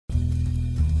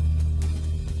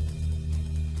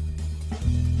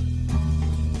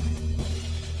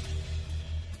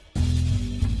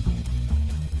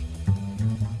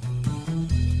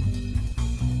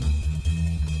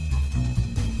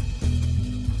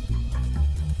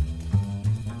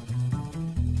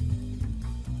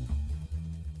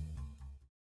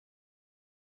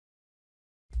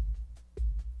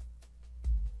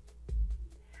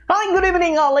morning, good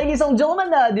evening, ladies and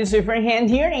gentlemen. This is your friend Han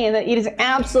here, and it is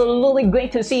absolutely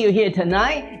great to see you here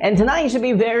tonight. And tonight you should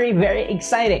be very, very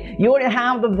excited. You already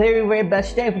have the very, very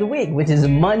best day of the week, which is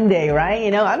Monday, right?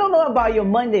 You know, I don't know about your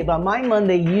Monday, but my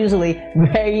Monday usually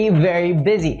very, very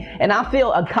busy. And I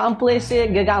feel accomplished. I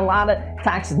got a lot of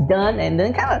tasks done, and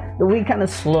then the week kind of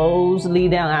slowly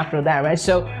down after that, right?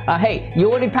 So, hey,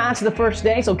 you already passed the first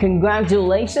day, so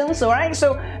congratulations, all right?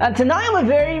 So, tonight I'm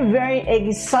very, very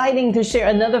exciting to share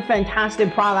another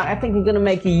fantastic product. I think it's gonna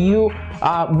make you,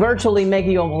 virtually make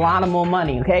you a lot of more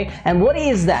money, okay? And what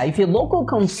is that? If you're local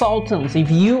consultants,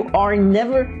 if you are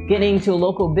never getting into a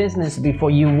local business before,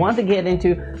 you want to get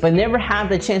into, but never had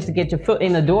the chance to get your foot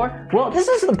in the door, well, this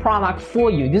is the product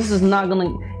for you. This is not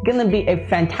gonna be a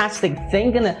fantastic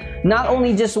thing. Gonna not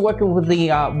only just working with the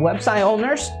website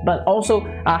owners, but also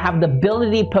have the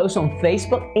ability to post on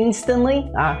Facebook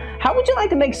instantly. How would you like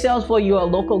to make sales for your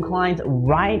local clients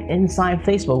right inside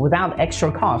Facebook without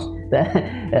extra cost?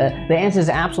 The answer is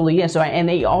absolutely yes, right? And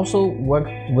they also work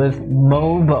with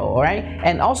mobile, all right?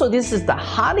 And also this is the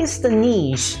hottest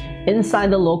niche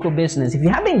inside the local business. If you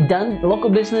haven't done local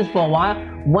business for a while,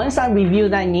 once I review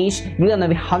that niche, you're gonna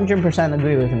be 100%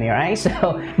 agree with me, right?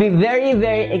 So be very,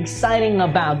 very exciting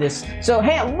about this. So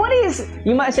Han,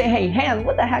 you might say, hey Han,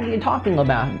 what the heck are you talking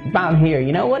about here?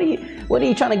 You know, what are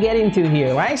you trying to get into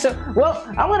here, right? So, well,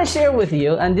 I want to share with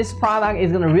you, and this product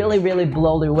is gonna really, really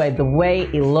blow you away. The way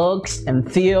it looks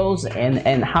and feels,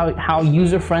 and how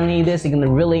user-friendly it is. You're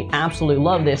gonna really absolutely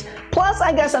love this. Plus,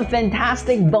 I got some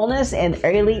fantastic bonus and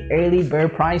early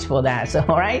bird price for that. So,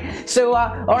 all right.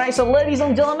 So, ladies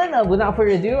and gentlemen, without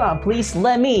further ado, please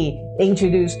let me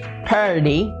introduce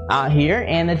Pardy here,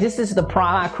 and this is the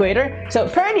product creator. So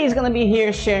Pardy is going to be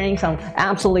here sharing some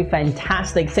absolutely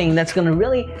fantastic thing that's going to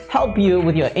really help you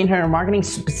with your internet marketing,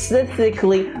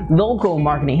 specifically local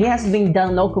marketing. He has been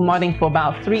done local marketing for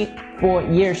about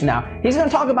 3-4 years now. He's going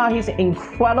to talk about his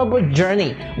incredible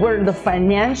journey where the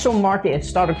financial market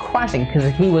started crashing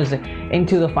because he was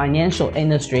into the financial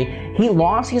industry. He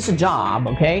lost his job,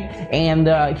 okay,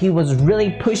 and he was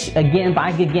really pushed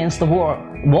back against the wall.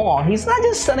 He's not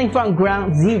just starting from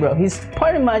ground zero. He's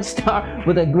pretty much start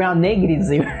with a ground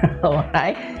 -0,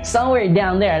 right? Somewhere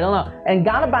down there, I don't know. And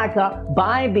got to back up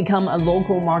by become a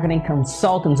local marketing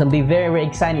consultant, and be very, very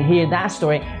excited to hear that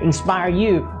story, inspire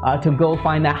you to go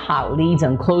find that hot leads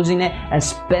and closing it,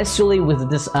 especially with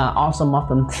this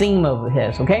awesome theme of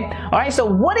his, okay? All right, so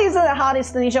what is the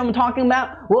hottest niche I'm talking about?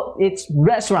 Well, it's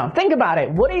restaurant. Think about it.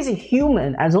 What is a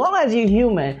human? As long as you're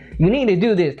human, you need to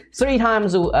do this three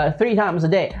times a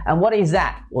day. And what is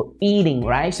that? Well, eating,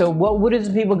 right? So what does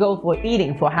people go for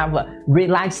eating? For have a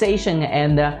relaxation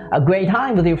and a great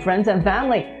time with your friends and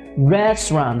family?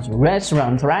 Restaurants,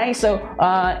 right? So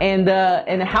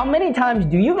and how many times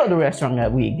do you go to restaurant a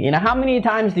week? You know, how many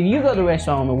times do you go to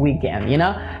restaurant on the weekend? You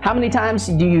know, how many times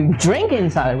do you drink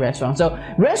inside a restaurant? So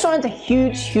restaurants are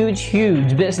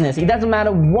huge business. It doesn't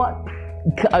matter what,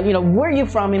 you know, where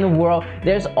you're from in the world,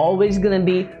 there's always gonna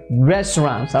be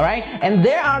restaurants, all right? And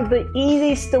they are the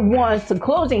easiest ones to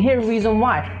closing. Here's the reason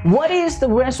why. What is the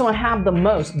restaurant have the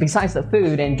most besides the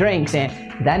food and drinks? And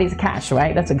that is cash,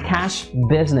 right? That's a cash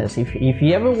business. If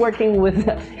you're ever working with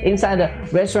inside the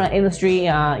restaurant industry,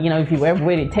 you know, if you ever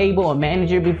waited table or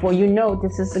manager before, you know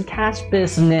this is a cash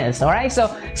business, all right? So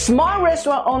smart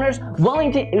restaurant owners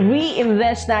willing to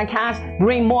reinvest that cash,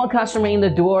 bring more customer in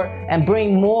the door, and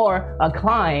bring more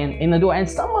client in the door. And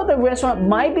some of the restaurant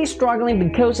might be struggling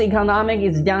because economic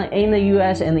is down in the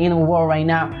US and in the world right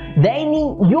now. They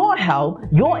need your help,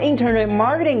 your internet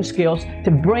marketing skills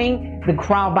to bring the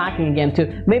crowd back again,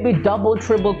 to maybe double,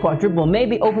 triple, quadruple,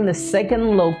 maybe open the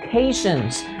second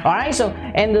locations. All right, so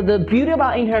and the beauty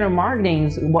about internet marketing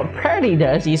is what Pardy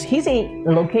does is he's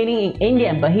locating in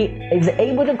India, but he is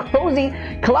able to closing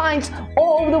clients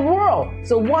all over the world.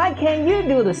 So why can't you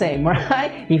do the same,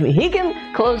 right? If he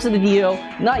can close the deal,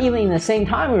 not even in the same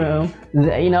time room,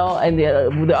 you know, and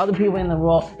the other people in the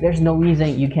world, there's no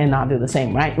reason you cannot do the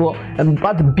same, right? Well,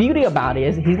 but the beauty about it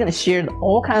is he's gonna share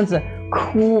all kinds of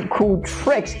cool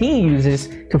tricks he uses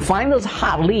to find those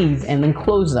hot leads and then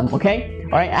close them, okay?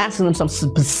 All right, asking them some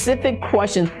specific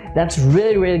questions that's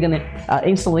really gonna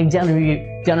instantly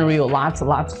generate lots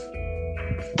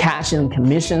cash and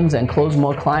commissions and close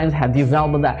more clients, have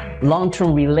developed that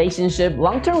long-term relationship.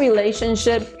 Long-term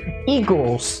relationship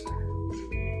equals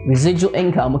residual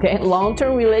income, okay?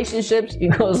 Long-term relationships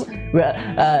equals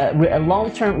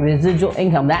long-term residual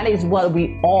income. That is what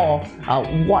we all,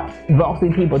 what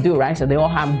wealthy people do, right? So they all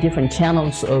have different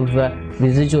channels of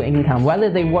residual income.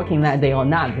 Whether they're working that day or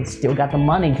not, they still got the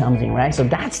money comes in, right? So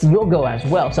that's your goal as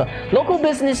well. So local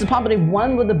business is probably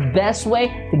one of the best way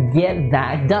to get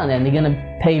that done, and they're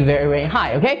gonna pay very, very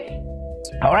high, okay?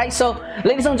 All right, so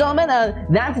ladies and gentlemen,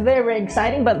 that's very, very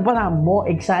exciting, but what I'm more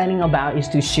exciting about is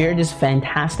to share this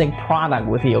fantastic product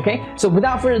with you, okay? So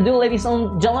without further ado, ladies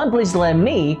and gentlemen, please let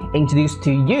me introduce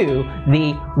to you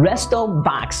the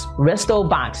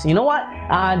RestoBox. You know what?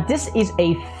 This is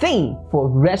a thing for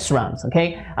restaurants,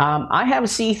 okay? I have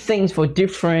seen things for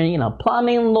different,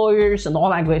 plumbing, lawyers, and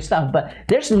all that great stuff, but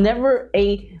there's never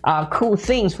a cool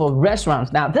things for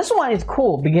restaurants. Now, this one is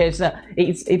cool because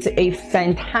it's a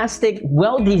fantastic,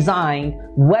 well-designed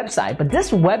website. But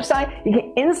this website, you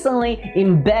can instantly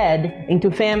embed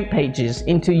into fan pages,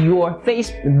 into your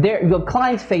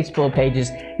client's Facebook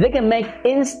pages. They can make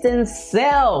instant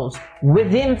sales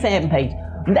within fan page.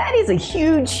 That is a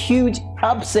huge, huge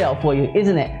upsell for you,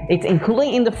 isn't it? It's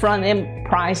including in the front end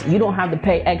price. You don't have to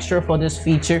pay extra for this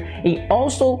feature. It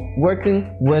also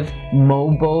working with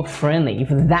mobile friendly. If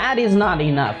that is not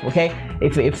enough, okay?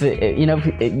 If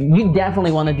you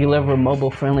definitely want to deliver a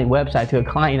mobile friendly website to a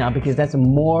client now, because that's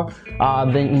more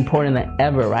than important than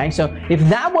ever, right? So if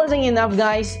that wasn't enough,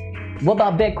 guys, what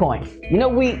about Bitcoin?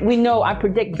 We know, I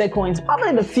predict Bitcoin is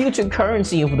probably the future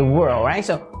currency of the world, right?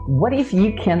 So what if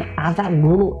you can add that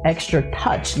little extra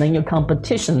touch? Then your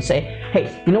competition say,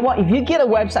 hey, you know what? If you get a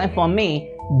website from me,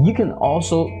 you can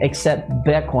also accept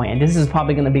Bitcoin. And this is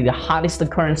probably going to be the hottest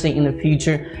currency in the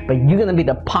future, but you're going to be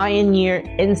the pioneer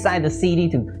inside the city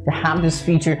to have this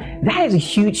feature. That is a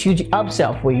huge, huge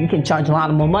upsell for you. You can charge a lot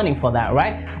more money for that,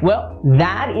 right? Well,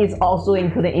 that is also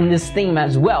included in this theme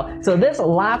as well. So there's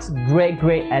lots of great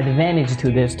advantage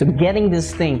to this, to getting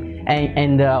this thing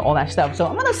and all that stuff. So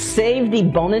I'm going to save the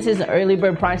bonuses and early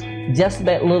bird price just a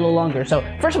bit little longer. So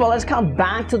first of all, let's come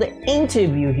back to the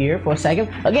interview here for a second.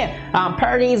 Again,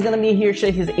 Pardy is going to be here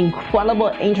sharing his incredible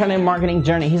internet marketing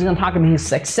journey. He's going to talk about his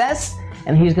success,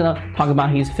 and he's going to talk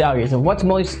about his failures. And what's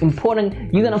most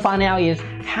important you're going to find out is,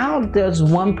 how does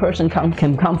one person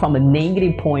can come from a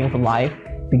negative point of life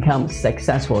become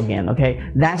successful again, okay?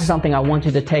 That's something I want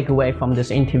you to take away from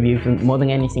this interview more than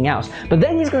anything else. But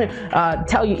then he's going to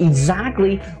tell you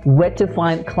exactly where to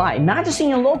find client, not just in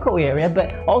your local area,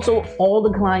 but also all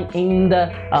the client in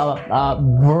the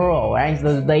world, right?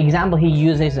 The example he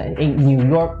uses in New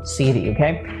York City,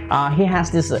 okay? He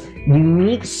has this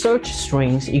unique search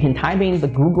strings. You can type in the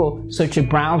Google search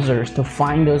browsers to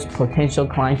find those potential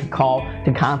clients to call,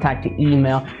 to contact, to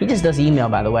email. He just does email,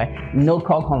 by the way. No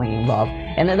call calling involved.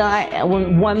 And then I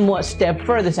went one more step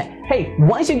further, saying, hey,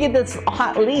 once you get this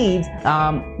hot leads,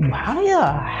 how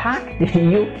the heck do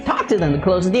you talk to them to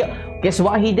close the deal? Guess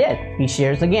what he did? He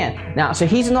shares again. Now, so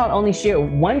he's not only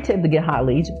shared one tip to get hot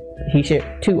leads, he shared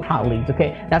 2 hot leads,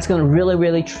 okay? That's going to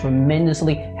really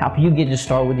tremendously help you get to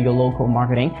start with your local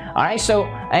marketing. All right, so,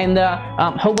 and a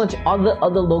whole bunch of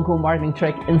other local marketing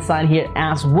trick inside here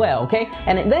as well, okay?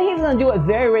 And then he's going to do a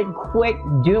very quick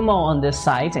demo on this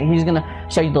site, and he's going to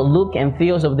show you the look and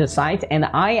feels of this site. And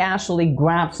I actually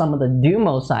grabbed some of the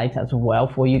demo sites as well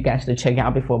for you guys to check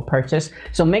out before purchase.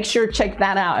 So make sure to check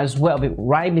that out as well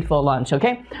right before lunch,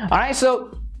 okay? All right,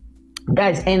 so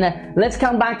guys, and let's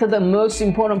come back to the most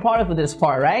important part of this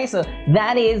part, right? So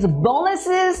that is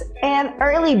bonuses and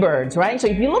early birds, right? So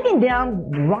if you're looking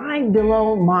down right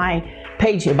below my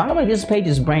page here, by the way, this page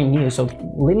is brand new, so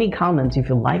leave me comments if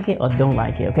you like it or don't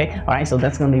like it, okay? All right, so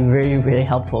that's going to be very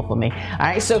helpful for me. All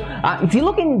right, so if you're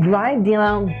looking right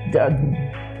down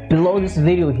below this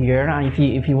video here,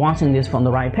 if you're watching this from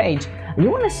the right page,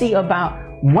 you want to see about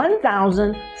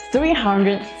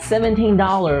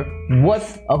 $1,317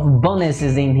 worth of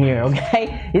bonuses in here,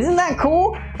 okay? Isn't that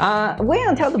cool? Wait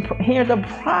until here's the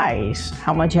price,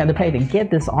 how much you have to pay to get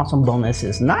this awesome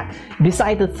bonuses. Not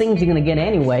beside the things you're gonna get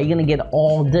anyway, you're gonna get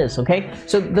all this, okay?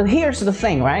 So here's the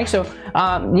thing, right? So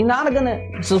you're not gonna,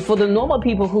 so for the normal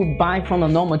people who buy from the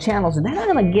normal channels, they're not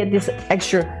gonna get this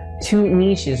extra 2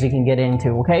 niches you can get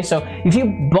into, okay? So if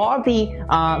you bought the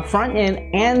front end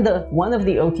and one of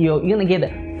the OTO, you're gonna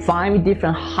get 5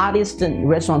 different hottest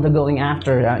restaurants they're going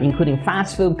after, including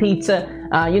fast food, pizza,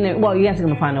 well, you guys are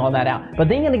gonna find all that out. But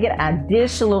then you're gonna get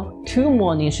additional 2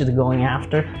 more niches going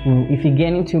after. If you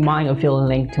get into mine, you'll feel a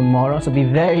link tomorrow. So be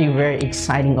very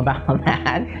exciting about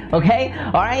that, okay?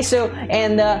 All right, so,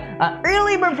 and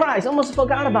early bird price, almost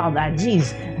forgot about that.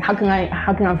 Jeez, how can I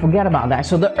forget about that?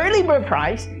 So the early bird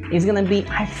price is gonna be,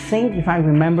 I think, if I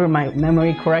remember my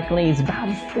memory correctly, it's about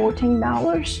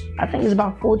 $14. I think it's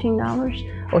about $14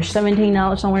 or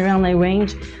 $17, somewhere around that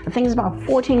range. I think it's about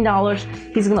 $14.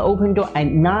 He's gonna open door at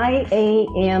 9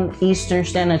 a.m. Eastern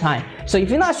Standard Time. So if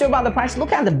you're not sure about the price,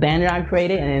 look at the banner I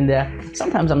created, and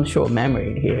sometimes I'm short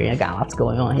memory here. I got lots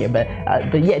going on here, but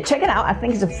yeah, check it out. I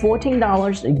think it's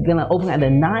 $14. It's gonna open at the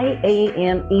 9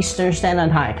 a.m. Eastern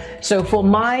Standard Time. So for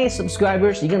my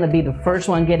subscribers, you're gonna be the first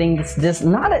one getting this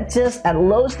not at just at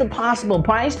lowest possible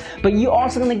price, but you're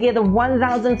also gonna get the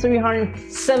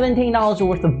 $1,317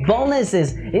 worth of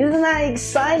bonuses. Isn't that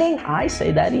exciting? I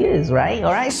say that is, right?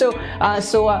 All right. So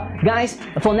guys,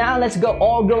 for now, let's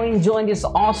all go and join this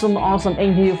awesome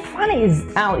interview.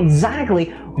 Finding out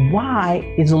exactly why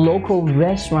is a local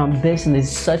restaurant business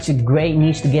such a great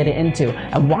niche to get into,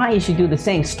 and why you should do the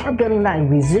same. Start building that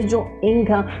residual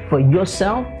income for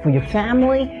yourself, for your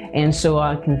family, and so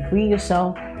can free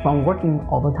yourself from working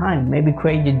all the time. Maybe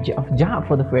create your job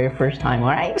for the very first time. All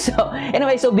right. So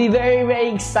anyway, so be very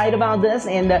excited about this.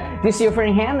 And this is your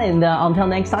friend Han. And until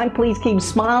next time, please keep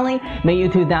smiling. May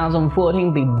your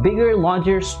 2014 be bigger,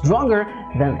 larger, stronger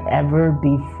than ever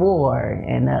before.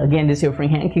 And again, this is your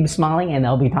friend Han. Keep smiling, and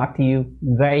I'll be talking to you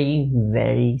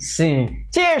very soon.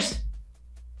 Cheers.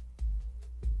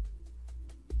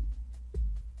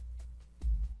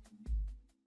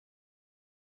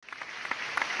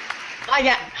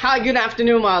 Hi, good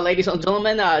afternoon, ladies and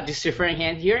gentlemen. This is your friend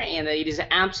Han here, and it is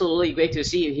absolutely great to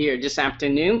see you here this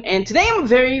afternoon. And today I'm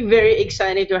very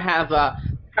excited to have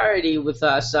Pardy with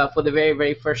us for the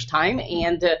very first time,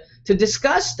 and to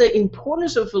discuss the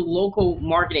importance of local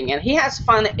marketing. And he has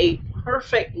found a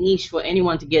perfect niche for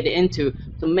anyone to get into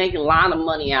to make a lot of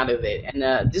money out of it. And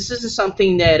this is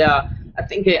something that I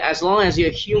think as long as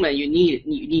you're human, you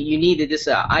need this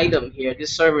item here,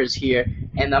 this service here,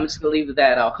 and I'm just gonna leave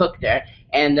that hook there.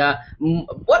 And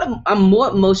what I'm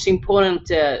most important,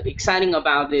 exciting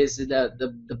about this is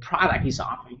the product he's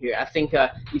offering here. I think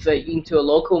if you're into a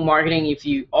local marketing, if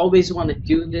you always want to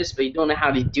do this but you don't know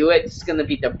how to do it, it's gonna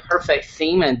be the perfect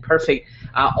theme and perfect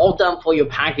all done for your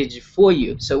package for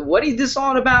you. So what is this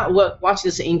all about? Well, watch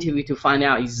this interview to find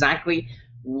out exactly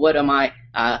what am I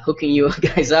hooking you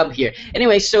guys up here.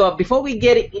 Anyway, so before we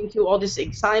get into all this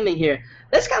excitement here,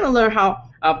 let's kind of learn how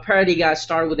Pardy got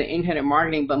started with the internet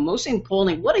marketing, but most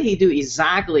importantly, what did he do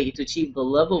exactly to achieve the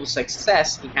level of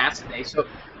success he has today? So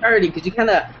Pardy, could you kind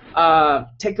of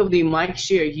take over the mic,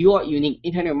 share your unique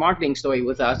internet marketing story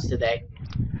with us today?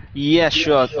 Yeah,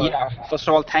 sure. Yeah, first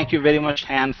of all, thank you very much,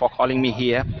 Han, for calling me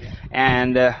here.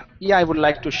 And yeah, I would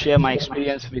like to share my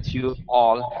experience with you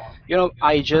all. You know,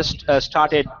 I just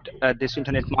started this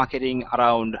internet marketing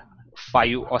around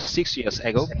 5 or 6 years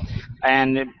ago,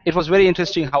 and it was very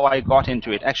interesting how I got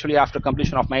into it. Actually, after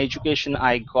completion of my education,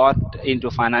 I got into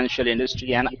financial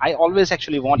industry, and I always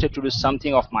actually wanted to do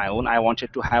something of my own. I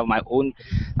wanted to have my own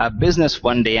business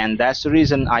one day, and that's the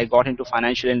reason I got into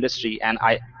financial industry. And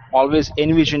I always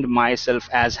envisioned myself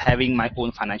as having my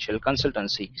own financial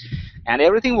consultancy, and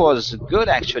everything was good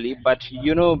actually. But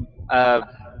you know,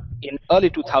 in early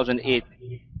 2008,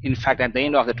 in fact at the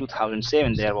end of the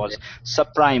 2007, there was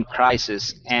subprime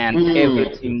crisis, and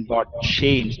everything got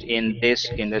changed in this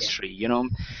industry, you know.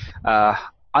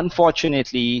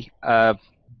 Unfortunately,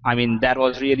 I mean, that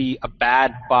was really a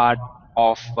bad part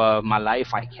of my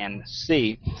life, I can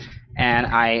say. And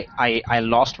I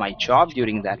lost my job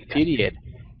during that period,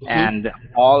 and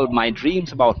all my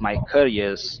dreams about my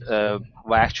careers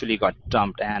were actually got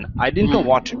dumped, and I didn't know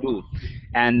what to do.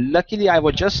 And luckily, I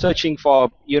was just searching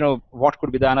for, you know, what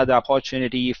could be the another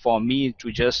opportunity for me to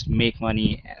just make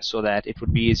money, so that it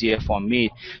would be easier for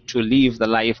me to live the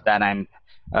life that I'm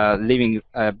living.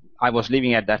 I was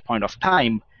living at that point of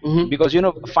time, because you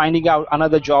know, finding out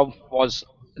another job was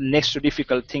next to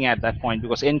difficult thing at that point,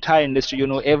 because entire industry, you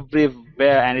know,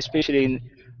 everywhere, and especially in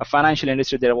a financial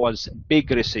industry, there was big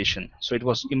recession, so it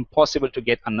was impossible to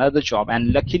get another job.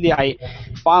 And luckily, I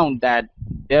found that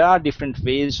there are different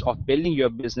ways of building your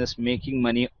business, making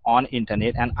money on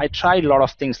internet. And I tried a lot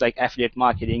of things like affiliate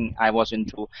marketing. I was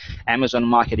into Amazon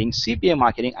marketing, CPA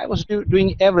marketing. I was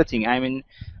doing everything. I mean,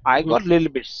 I got a little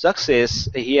bit success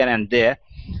here and there,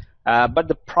 but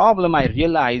the problem I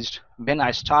realized when I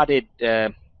started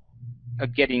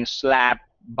getting slapped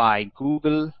by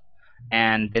Google,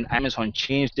 and then Amazon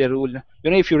changed their rule.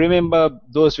 You know, if you remember,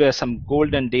 those were some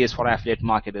golden days for affiliate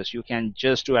marketers. You can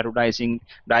just do advertising,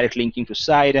 direct linking to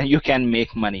site, and you can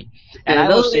make money. And yeah,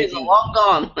 those days are long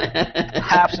gone.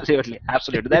 Absolutely.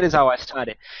 That is how I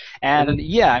started. And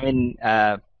yeah, I mean,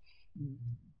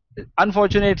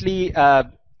 unfortunately,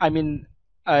 I mean,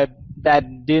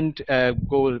 that didn't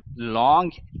go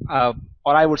long.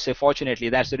 or I would say fortunately,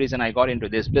 that's the reason I got into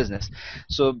this business.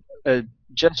 So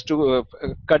just to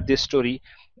cut this story,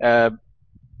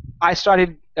 I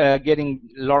started getting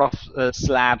a lot of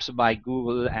slaps by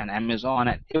Google and Amazon,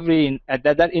 and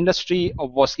that industry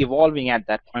was evolving at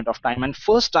that point of time. And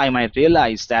first time I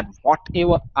realized that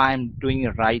whatever I'm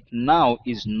doing right now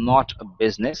is not a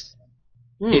business.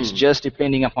 It's just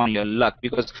depending upon your luck,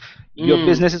 because your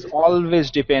business is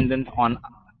always dependent on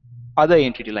other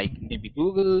entity like maybe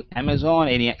Google, Amazon,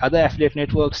 any other affiliate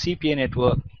network, CPA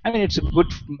network. I mean, it's a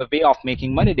good way of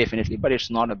making money, definitely, but it's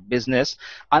not a business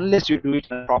unless you do it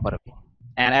in a proper way.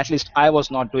 And at least I was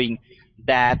not doing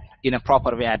that in a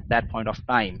proper way at that point of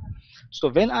time. So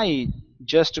when I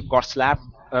just got slapped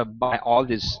by all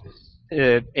these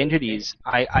entities,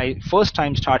 I first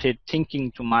time started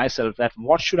thinking to myself that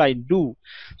what should I do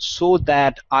so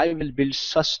that I will build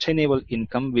sustainable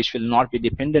income which will not be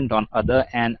dependent on other,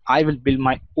 and I will build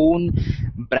my own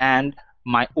brand,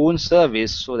 my own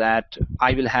service, so that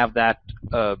I will have that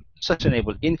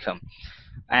sustainable income.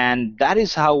 And that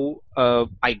is how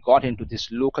I got into this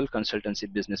local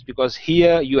consultancy business, because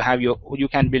here you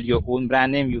can build your own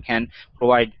brand name, you can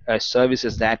provide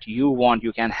services that you want,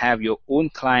 you can have your own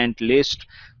client list.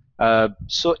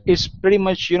 So it's pretty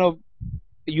much,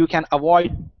 you can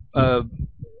avoid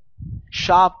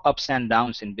sharp ups and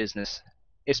downs in business,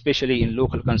 especially in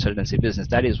local consultancy business.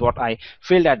 That is what I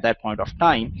felt at that point of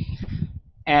time.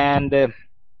 And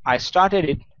I started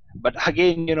it, but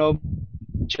again,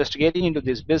 just getting into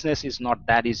this business is not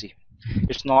that easy.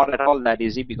 It's not at all that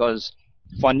easy, because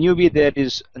for newbie there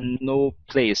is no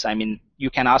place. I mean, you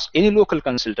can ask any local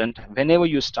consultant whenever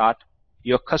you start.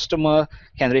 Your customer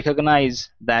can recognize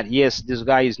that yes, this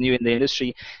guy is new in the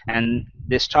industry, and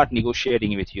they start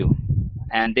negotiating with you,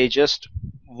 and they just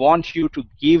want you to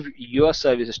give your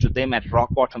services to them at rock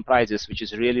bottom prices, which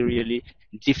is really, really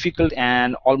difficult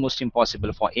and almost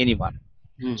impossible for anyone.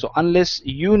 So unless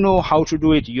you know how to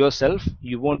do it yourself,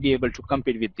 you won't be able to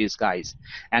compete with these guys.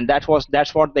 And that's what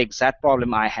the exact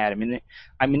problem I had.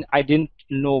 I mean, I didn't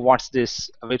know what's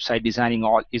this website designing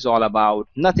is all about.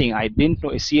 Nothing. I didn't know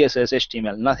CSS,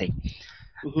 HTML, nothing.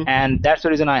 And that's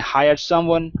the reason I hired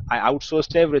someone. I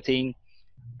outsourced everything,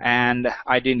 and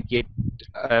I didn't get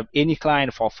any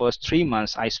client for first 3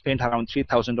 months. I spent around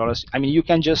 $3,000. I mean, you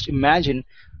can just imagine.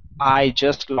 I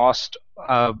just lost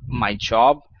my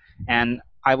job, and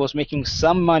I was making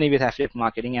some money with affiliate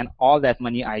marketing, and all that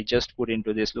money I just put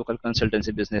into this local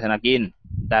consultancy business. And again,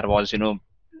 that was,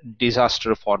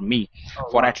 disaster for me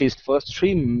for at least first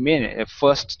 3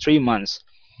 months.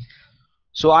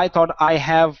 So I thought I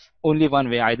have only one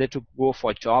way, either to go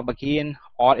for a job again,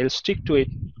 or I'll stick to it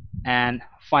and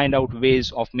find out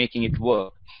ways of making it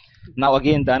work. Now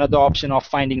again, the another option of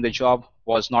finding the job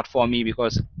was not for me,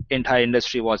 because entire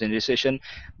industry was in recession.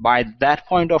 By that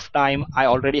point of time, I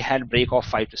already had break of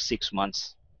 5 to 6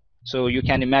 months. So you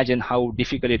can imagine how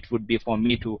difficult it would be for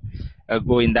me to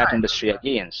go in that industry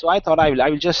again. So I thought I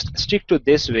will just stick to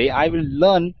this way. I will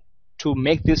learn to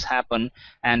make this happen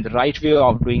and the right way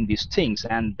of doing these things.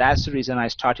 And that's the reason I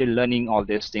started learning all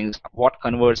these things: what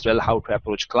converts well, how to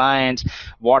approach clients,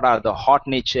 what are the hot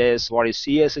niches, what is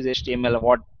CSS, HTML,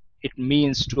 what it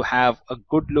means to have a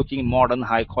good looking, modern,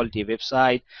 high quality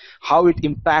website, how it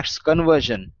impacts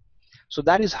conversion. So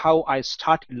that is how I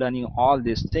started learning all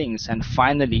these things, and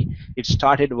finally it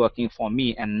started working for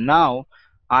me. And now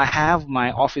I have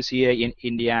my office here in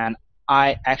India, and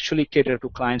I actually cater to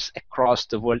clients across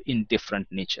the world in different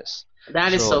niches.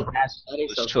 That is so cool. That's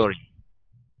the story.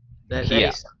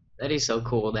 That is so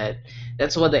cool.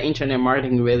 That's what the internet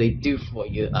marketing really do for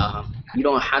you. You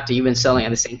don't have to even selling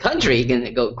in the same country. You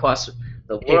can go across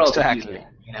the world. Exactly.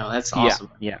 That's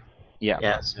awesome. Yeah.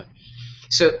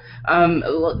 So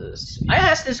I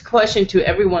asked this question to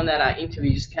everyone that I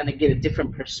interview, just kind of get a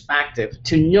different perspective.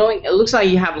 To knowing, it looks like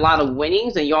you have a lot of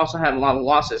winnings and you also have a lot of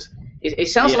losses. It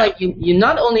sounds like you're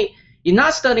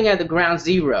not starting at the ground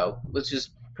zero, which is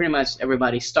pretty much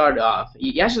everybody start off.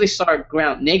 You actually start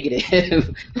ground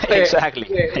negative. Exactly.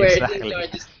 Where things are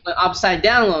just upside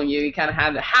down on you. You kind of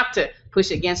have to push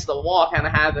against the wall, kind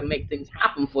of have to make things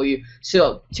happen for you.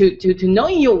 So to know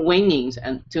your winnings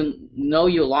and to know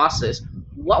your losses,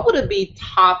 what would it be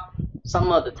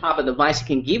some of the top advice you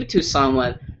can give to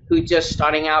someone who's just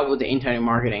starting out with the internet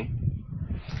marketing?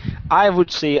 I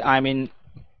would say,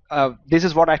 this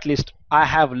is what at least I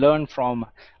have learned from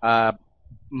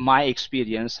my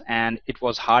experience, and it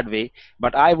was hard way,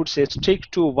 but I would say stick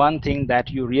to one thing that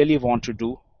you really want to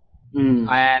do,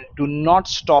 and do not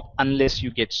stop unless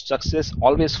you get success.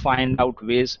 Always find out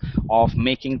ways of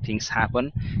making things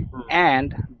happen,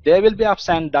 and there will be ups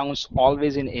and downs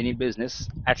always in any business.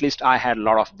 At least I had a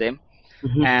lot of them,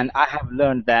 And I have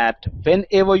learned that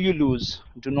whenever you lose,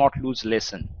 do not lose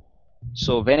lesson.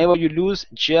 So whenever you lose,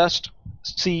 just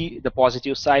see the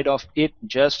positive side of it,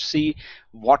 just see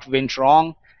what went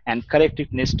wrong and correct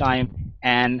it next time,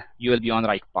 and you will be on the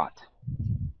right path.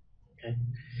 Okay.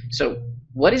 So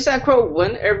what is that quote?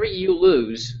 Whenever you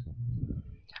lose,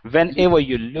 whenever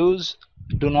you lose,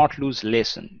 do not lose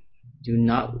lesson. Do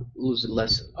not lose a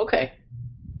lesson. Okay.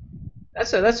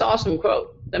 That's an awesome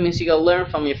quote. That means you gotta learn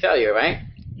from your failure, right?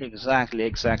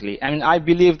 Exactly. I mean, I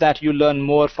believe that you learn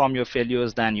more from your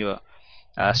failures than your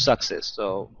success.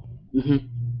 So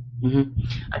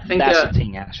I think that's the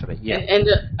thing, actually. Yeah. And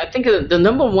I think the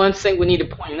number one thing we need to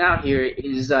point out here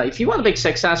is if you want to be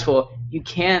successful, you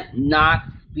can't not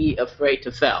be afraid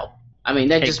to fail. I mean,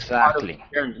 that's just part of the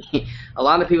journey. A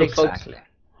lot of people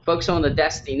focus on the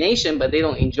destination, but they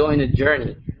don't enjoy the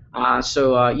journey.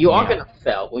 So you are gonna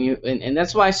fail when you, and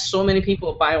that's why so many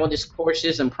people buy all these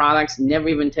courses and products, never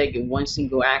even take one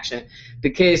single action,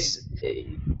 because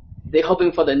they're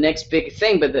hoping for the next big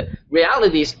thing. But the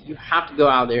reality is, you have to go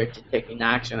out there to take an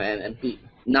action and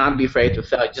not be afraid to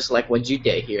fail, just like what you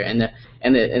did here.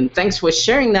 And thanks for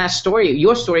sharing that story,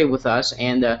 your story, with us.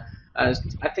 And I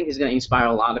think it's going to inspire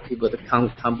a lot of people to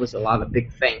accomplish a lot of big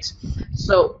things.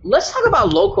 So let's talk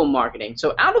about local marketing.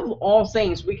 So out of all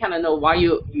things, we kind of know why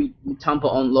you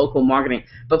tumble on local marketing.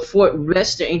 But for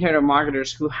Resto internet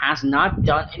marketers who has not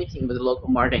done anything with local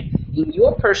marketing, in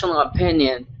your personal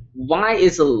opinion, why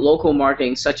is the local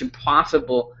marketing such a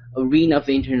profitable arena of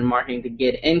internet marketing to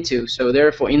get into? So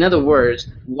therefore, in other words,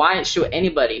 why should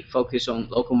anybody focus on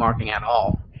local marketing at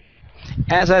all?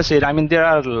 As I said, I mean, there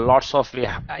are lots of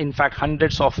in fact,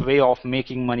 hundreds of ways of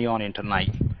making money on internet.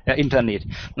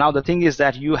 Now, the thing is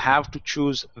that you have to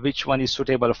choose which one is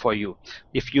suitable for you.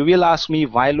 If you will ask me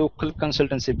why local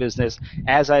consultancy business,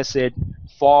 as I said,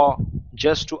 for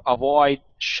just to avoid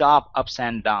sharp ups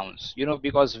and downs,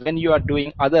 because when you are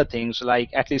doing other things, like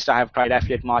at least I have tried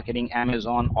affiliate marketing,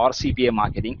 Amazon, or CPA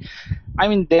marketing. I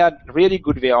mean, they are really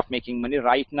good way of making money.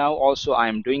 Right now, also, I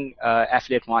am doing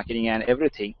affiliate marketing and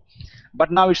everything. But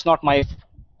now it's not my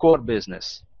core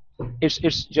business.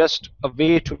 It's just a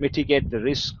way to mitigate the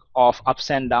risk of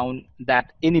ups and downs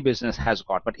that any business has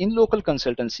got. But in local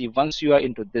consultancy, once you are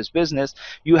into this business,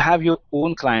 you have your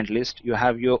own client list, you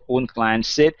have your own client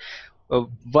set.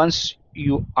 Once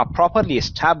you are properly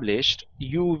established,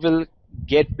 you will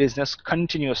get business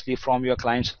continuously from your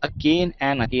clients again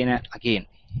and again and again.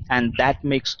 And that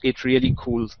makes it really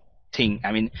cool thing.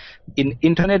 I mean, in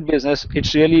internet business,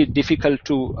 it's really difficult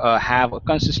to have a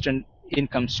consistent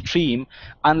income stream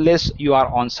unless you are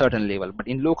on certain level. But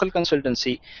in local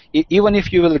consultancy, even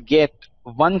if you will get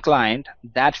one client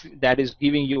that is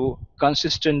giving you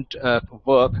consistent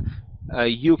work,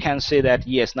 you can say that,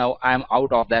 yes, now I'm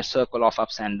out of that circle of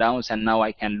ups and downs, and now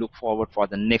I can look forward for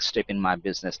the next step in my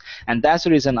business. And that's the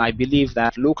reason I believe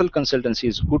that local consultancy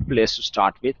is a good place to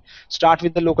start with. Start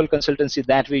with the local consultancy.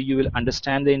 That way you will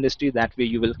understand the industry. That way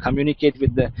you will communicate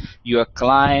with your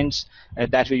clients.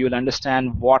 That way you will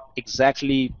understand what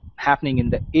exactly happening in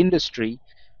the industry.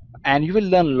 And you will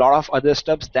learn a lot of other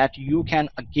steps that you can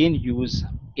again use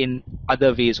in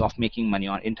other ways of making money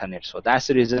on internet. So that's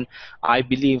the reason I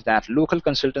believe that local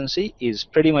consultancy is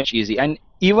pretty much easy. And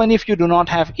even if you do not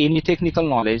have any technical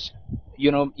knowledge,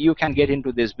 you can get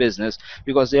into this business,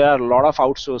 because there are a lot of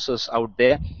outsourcers out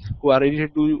there who are ready to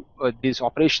do this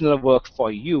operational work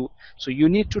for you. So you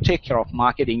need to take care of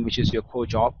marketing, which is your core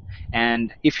job.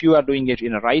 And if you are doing it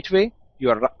in a right way, you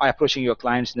are approaching your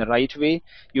clients in the right way,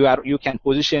 you can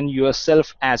position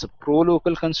yourself as a pro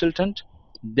local consultant,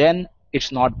 then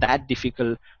it's not that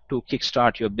difficult to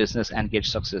kickstart your business and get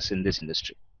success in this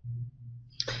industry.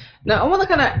 Now, I want to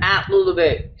kind of add a little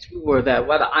bit to that,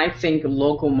 whether I think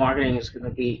local marketing is going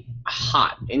to be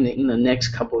hot in the next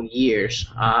couple of years,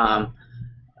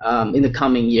 in the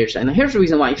coming years. And here's the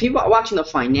reason why. If you're watching the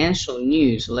financial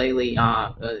news lately,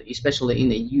 especially in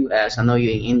the U.S., I know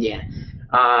you're in India,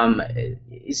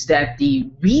 is that the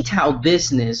retail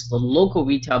business, the local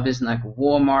retail business like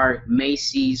Walmart,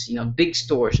 Macy's, big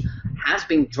stores, has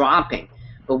been dropping.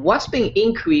 But what's been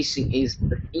increasing is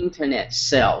the internet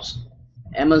sales.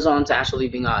 Amazon's actually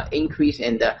been increased,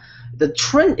 and the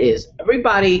trend is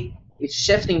everybody is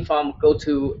shifting from go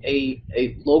to a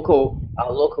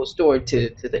local store to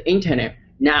the internet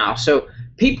now. So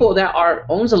people that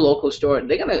owns a local store,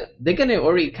 they're gonna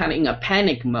already kind of in a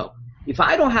panic mode. If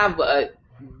I don't have a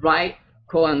right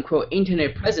quote unquote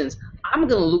internet presence, I'm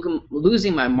gonna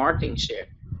losing my marketing share.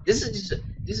 This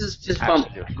is just from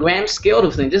grand scale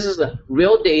of things. This is the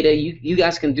real data. You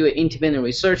guys can do it, independent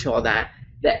research, all that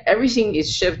everything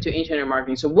is shifted to internet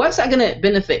marketing. So what's that gonna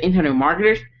benefit internet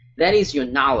marketers? That is your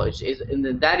knowledge. And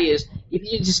then that is, if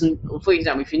you just, for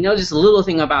example, if you know just a little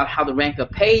thing about how to rank a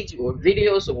page or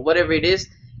videos or whatever it is,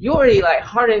 you're already like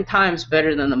 100 times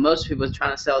better than the most people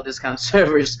trying to sell this kind of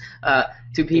servers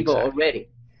to people Exactly. already.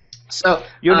 So,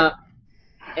 You know,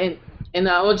 and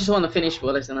I just want to finish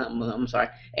with this, and I'm sorry,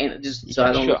 and just so yeah,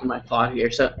 I don't lose sure. my thought here.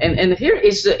 So, and here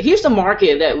is here's the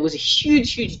market that was a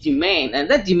huge demand, and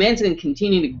that demand's going to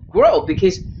continue to grow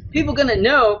because people are going to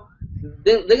know.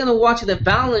 They're going to watch the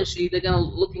balance sheet. They're going to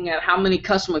looking at how many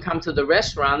customers come to the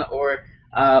restaurant or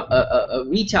a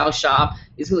retail shop.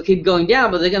 It's going to keep going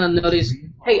down, but they're going to notice,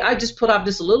 hey, I just put up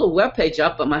this little web page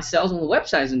up, but my sales on the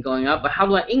website isn't going up. But how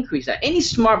do I increase that? Any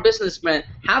smart businessman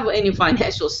have any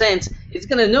financial sense is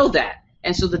going to know that.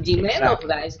 And so the demand of Exactly.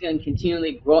 that is going to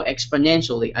continually grow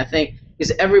exponentially, I think,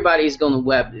 because everybody is going to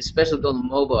web, especially going to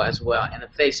mobile as well, and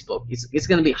Facebook. It's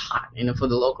going to be hot, for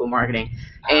the local marketing,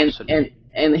 and and Absolutely.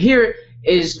 and here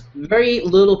is very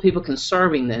little people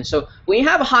conserving them. So when you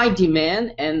have a high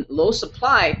demand and low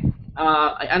supply,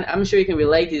 I'm sure you can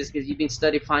relate to this because you've been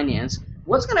studying finance.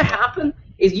 What's going to happen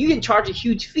is you can charge a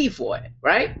huge fee for it,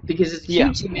 right? Because it's a Yeah.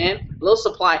 huge demand, low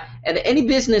supply. And any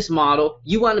business model,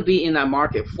 you want to be in that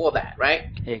market for that, right?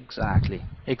 Exactly,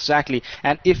 exactly.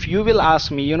 And if you will ask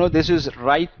me, this is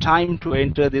right time to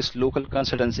enter this local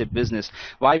consultancy business.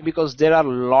 Why? Because there are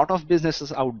a lot of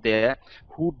businesses out there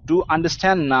who do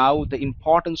understand now the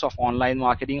importance of online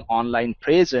marketing, online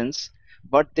presence,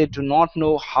 but they do not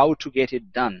know how to get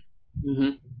it done.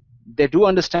 Mm-hmm. They do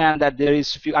understand that there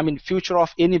is, future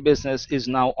of any business is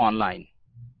now online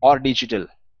or digital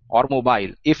or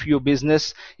mobile. If your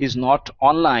business is not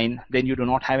online, then you do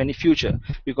not have any future,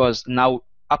 because now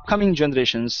upcoming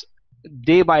generations,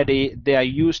 day by day, they are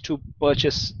used to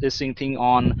purchasing thing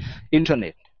on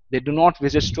internet. They do not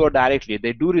visit store directly.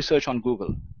 They do research on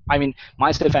Google.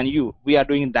 Myself and you, we are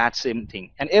doing that same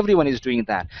thing, and everyone is doing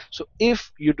that. So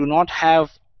if you do not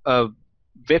have a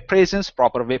web presence,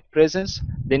 proper web presence,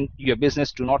 then your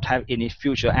business do not have any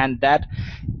future. And that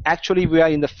actually we are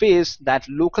in the phase that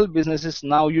local businesses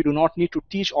now, you do not need to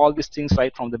teach all these things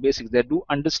right from the basics. They do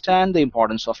understand the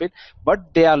importance of it,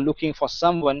 but they are looking for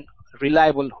someone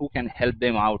reliable who can help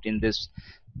them out in this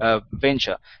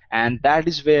venture. And that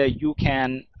is where you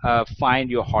can find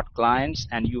your hot clients,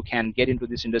 and you can get into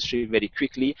this industry very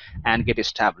quickly and get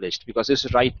established, because this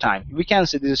is right time. We can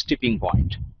say this is tipping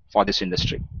point for this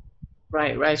industry.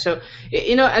 Right, right. So,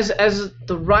 as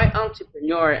the right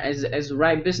entrepreneur, as the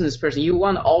right business person, you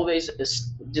want to always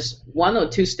just one or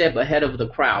two step ahead of the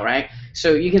crowd, right?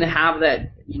 So you can have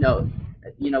that,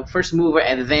 first mover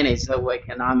advantage. So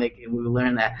economic, we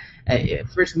learn that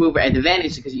first mover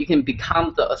advantage because you can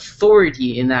become the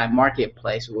authority in that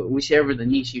marketplace, whichever the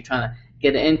niche you're trying to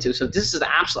get into. So this is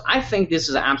I think this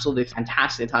is an absolutely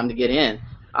fantastic time to get in.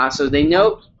 So they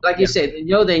know, like you Yeah. said, they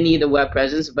know they need a web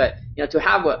presence, but to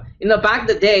have back in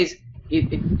the days,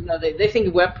 they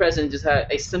think web presence just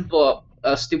a simple,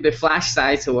 stupid flash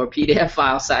size or PDF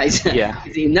file size Yeah.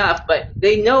 is enough. But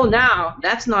they know now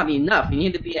that's not enough. You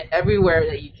need to be everywhere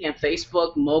that you can,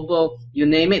 Facebook, mobile, you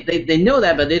name it. They know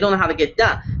that, but they don't know how to get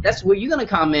done. That's where you're gonna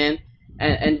come in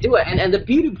and do it. And the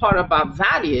beauty part about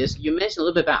that is you mentioned a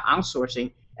little bit about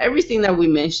outsourcing. Everything that we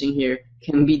mentioned here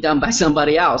can be done by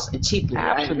somebody else and cheaply,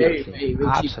 right? Very, Absolutely.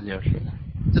 very cheap. Absolutely.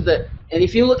 So and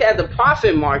if you look at the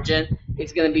profit margin,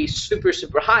 it's going to be super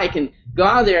high. You can go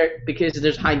out there because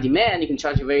there's high demand. You can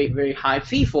charge a very very high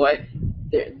fee for it.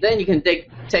 Then you can take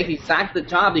exactly the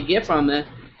job you get from it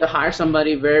to hire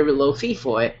somebody very low fee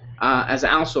for it as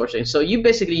outsourcing. So you're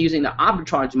basically using the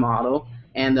arbitrage model,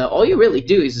 and all you really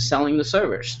do is selling the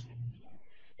servers.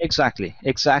 Exactly,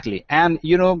 exactly. And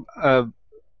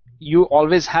you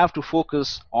always have to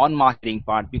focus on marketing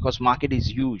part, because market is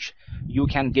huge. You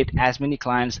can get as many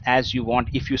clients as you want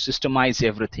if you systemize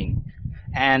everything,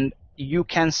 and you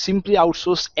can simply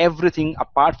outsource everything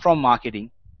apart from marketing.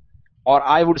 Or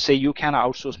I would say you can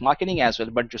outsource marketing as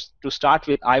well, but just to start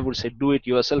with, I would say do it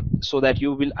yourself so that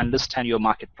you will understand your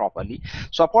market properly.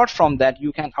 So apart from that,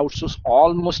 you can outsource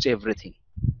almost everything,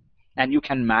 and you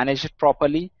can manage it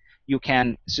properly. You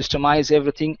can systemize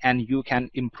everything, and you can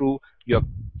improve your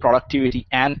productivity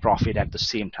and profit at the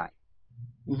same time.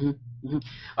 hmm hmm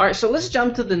All right, so let's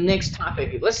jump to the next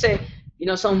topic. Let's say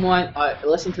someone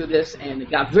listened to this and it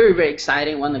got very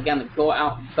exciting, want to kind of go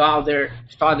out there,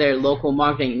 start their local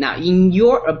marketing. Now, in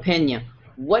your opinion,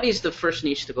 what is the first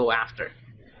niche to go after?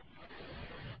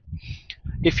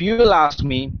 If you will ask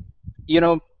me, you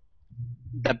know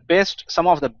some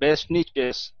of the best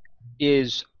niches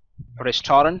is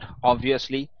restaurant,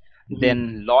 obviously, hmm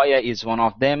then lawyer is one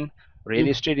of them, real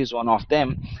estate is one of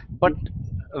them. But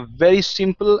very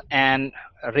simple and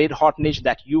red hot niche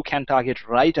that you can target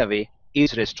right away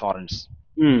is restaurants.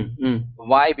 Mm.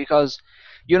 Why? Because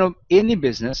any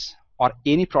business or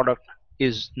any product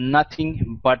is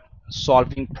nothing but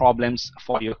solving problems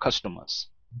for your customers.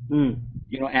 Mm.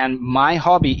 And my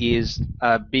hobby is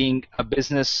being a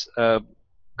business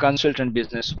consultant,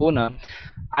 business owner.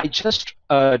 I just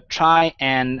try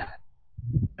and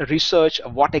research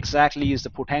what exactly is the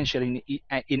potential in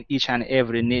each and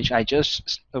every niche. I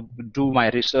just do my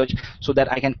research so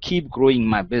that I can keep growing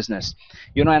my business.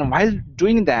 And while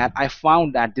doing that, I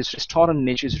found that this restaurant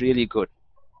niche is really good.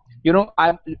 The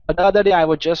other day I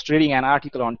was just reading an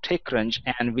article on TechCrunch,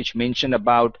 and which mentioned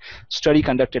about study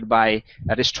conducted by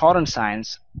restaurant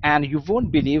science, and you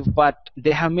won't believe, but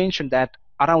they have mentioned that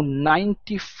around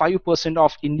 95%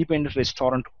 of independent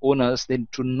restaurant owners, they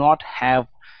do not have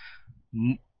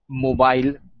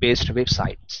mobile-based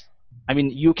websites. I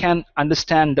mean, you can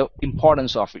understand the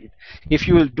importance of it. If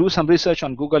you will do some research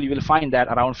on Google, you will find that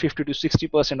around 50 to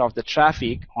 60% of the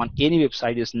traffic on any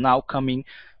website is now coming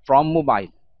from mobile.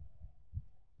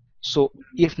 So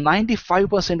if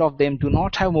 95% of them do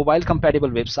not have mobile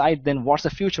compatible website, then what's the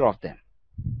future of them?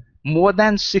 More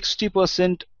than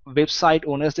 60% website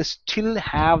owners, they still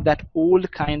have that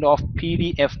old kind of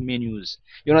PDF menus.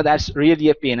 That's really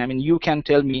a pain. I mean, you can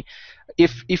tell me,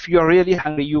 if you're really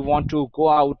hungry, you want to go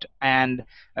out and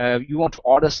you want to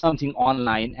order something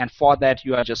online, and for that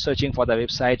you are just searching for the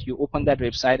website. You open that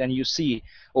website and you see,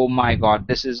 oh my god,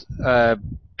 this is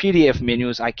PDF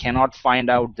menus. I cannot find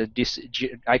out the dish.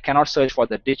 I cannot search for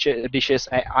the dishes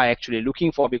I actually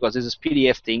looking for, because this is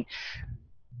PDF thing,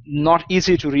 not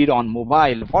easy to read on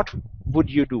mobile. What would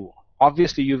you do?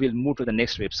 Obviously you will move to the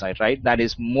next website, right? That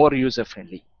is more user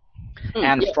friendly.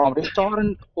 And Yeah. from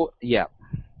restaurant, and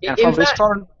In from fact,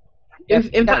 restaurant,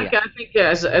 in fact, I think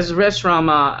as a restaurant,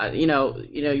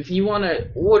 if you want to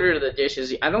order the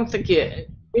dishes, I don't think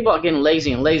people are getting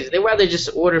lazy and lazy. They rather just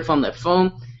order from their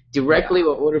phone directly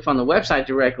or order from the website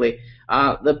directly.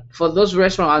 For those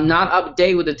restaurants are not up to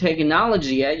date with the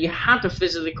technology yet, you have to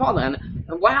physically call them.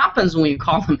 And what happens when you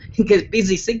call them? You get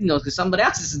busy signals because somebody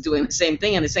else is doing the same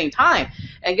thing at the same time.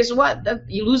 And guess what?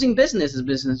 You're losing business as a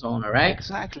business owner, right?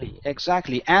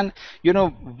 Exactly. And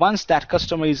once that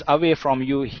customer is away from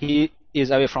you, he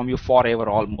is away from you forever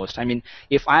almost. I mean,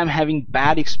 if I'm having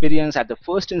bad experience at the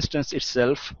first instance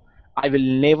itself, I will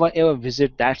never ever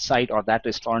visit that site or that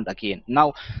restaurant again.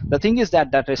 Now, the thing is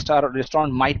that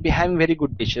restaurant might be having very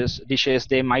good dishes.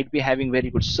 They might be having very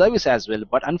good service as well.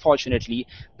 But unfortunately,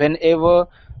 whenever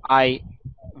I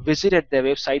visited their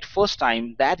website first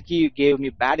time, that gave me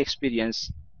bad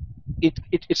experience.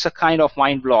 It's a kind of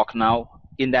mind block now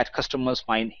in that customer's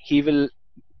mind. He will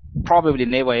probably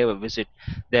never ever visit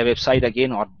their website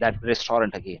again or that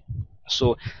restaurant again.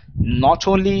 So not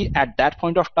only at that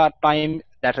point of time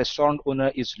that restaurant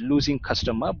owner is losing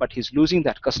customer, but he's losing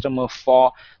that customer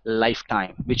for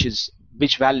lifetime,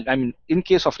 which value. I mean, in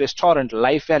case of restaurant,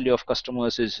 life value of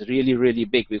customers is really, really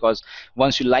big, because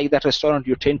once you like that restaurant,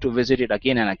 you tend to visit it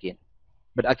again and again.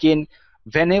 But again,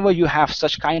 whenever you have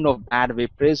such kind of bad web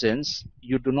presence,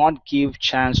 you do not give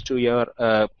chance to your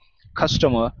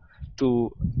customer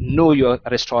to know your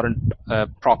restaurant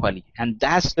properly. And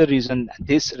that's the reason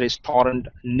this restaurant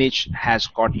niche has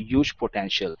got huge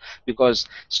potential, because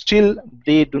still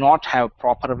they do not have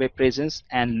proper web presence,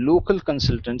 and local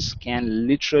consultants can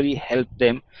literally help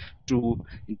them to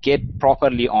get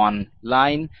properly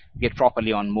online, get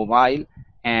properly on mobile,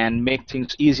 and make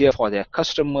things easier for their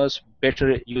customers,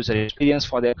 better user experience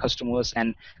for their customers,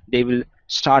 and they will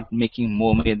start making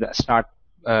more money, start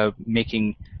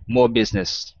making more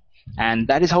business. And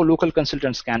that is how local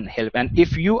consultants can help. And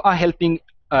if you are helping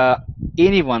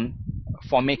anyone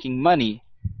for making money,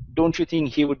 don't you think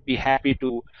he would be happy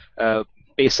to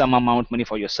pay some amount money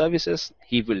for your services?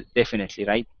 He will definitely,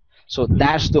 right? So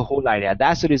that's the whole idea.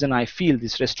 That's the reason I feel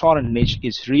this restaurant niche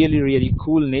is really, really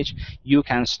cool niche. You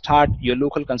can start your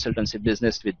local consultancy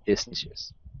business with this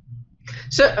niches.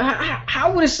 So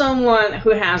how would someone who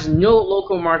has no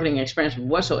local marketing experience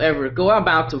whatsoever go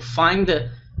about to find the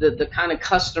kind of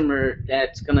customer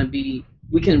that's going to be,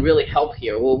 we can really help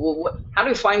here? How do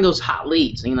you find those hot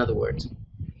leads, in other words?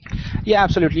 Yeah,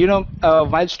 absolutely.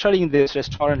 While studying this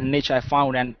restaurant niche, I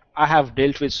found, and I have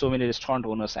dealt with so many restaurant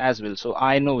owners as well, so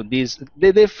I know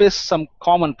they face some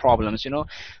common problems,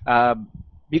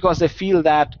 because they feel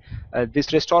that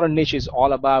this restaurant niche is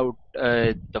all about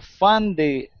the fun.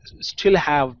 They still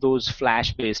have those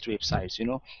flash-based websites,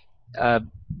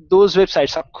 those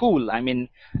websites are cool. I mean,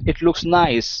 it looks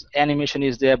nice, animation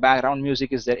is there, background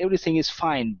music is there, everything is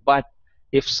fine. But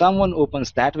if someone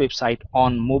opens that website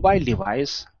on mobile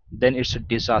device, then it's a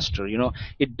disaster.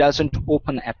 It doesn't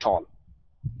open at all.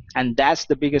 and that's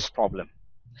the biggest problem.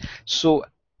 So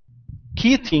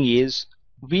key thing is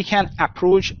we can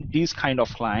approach these kind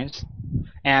of clients,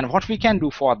 and what we can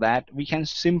do for that, we can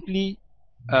simply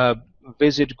uh,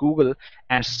 visit Google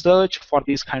and search for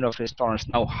these kind of restaurants.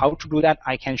 Now how to do that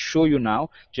I can show you now.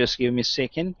 Just give me a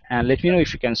second and let me know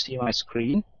if you can see my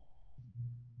screen.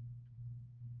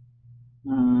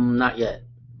 Not yet.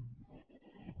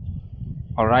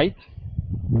 All right.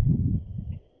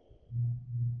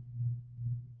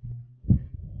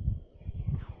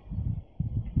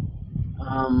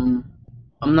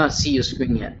 I'm not seeing your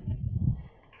screen yet.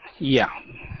 Yeah.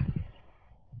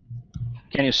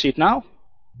 Can you see it now?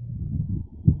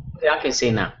 Yeah, I can see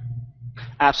now.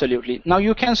 Absolutely. Now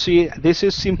you can see this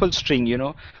is simple string,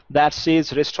 that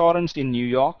says restaurants in New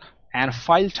York, and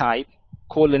file type :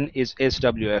 is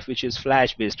SWF, which is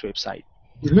Flash based website.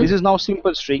 This is now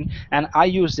simple string, and I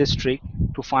use this trick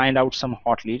to find out some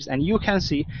hot leads, and you can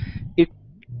see it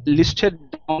listed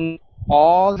down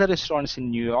all the restaurants in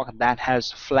New York that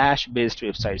has Flash based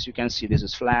websites. You can see this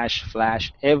is Flash,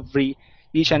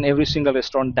 each and every single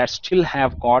restaurant that still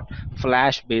have got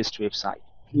Flash based website.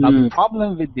 Now the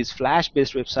problem with this Flash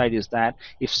based website is that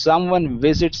if someone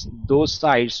visits those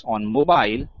sites on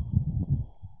mobile,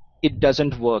 it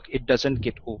doesn't work, it doesn't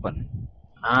get open.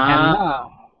 And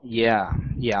now, yeah,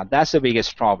 that's the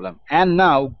biggest problem. And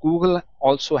now Google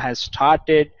also has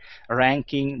started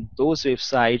ranking those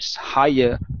websites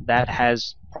higher that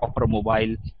has proper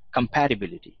mobile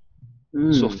compatibility.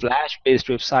 So Flash based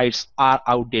websites are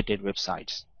outdated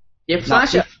websites. Yeah,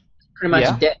 Flash is pretty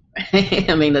much dead.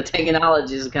 I mean, the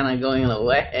technology is kind of going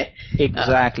away.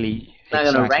 Exactly. Not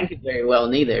going to rank it very well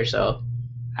neither, so.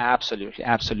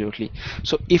 Absolutely.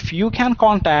 So if you can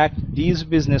contact these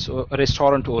business or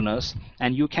restaurant owners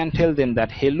and you can tell them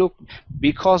that, hey, look,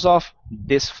 because of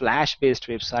this Flash based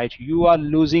website, you are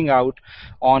losing out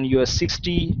on your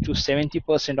 60 to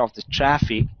 70% of the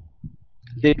traffic.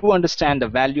 They do understand the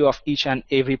value of each and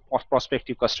every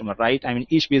prospective customer, right? I mean,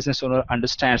 each business owner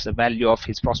understands the value of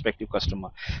his prospective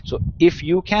customer. So if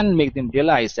you can make them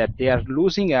realize that they are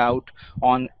losing out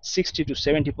on 60 to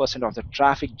 70% of the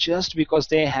traffic just because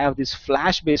they have this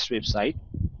Flash based website,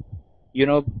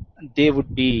 they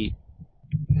would be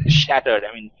shattered.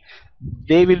 I mean,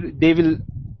 they will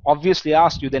obviously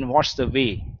ask you, then what's the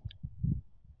way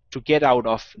to get out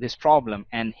of this problem?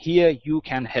 And here you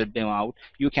can help them out.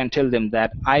 You can tell them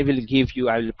that I will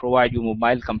provide you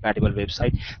mobile compatible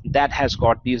website that has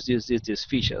got these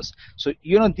features. So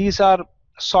these are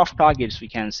soft targets, we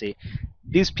can say.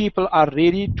 These people are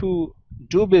ready to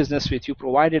do business with you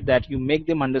provided that you make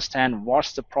them understand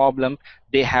what's the problem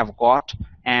they have got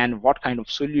and what kind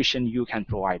of solution you can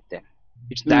provide them.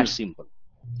 It's that simple.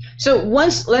 So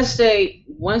let's say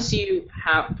once you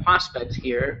have prospects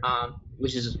here,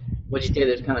 which is what you did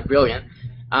is kind of brilliant.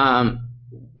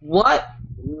 What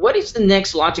is the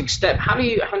next logic step? How do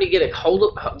you get a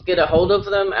hold of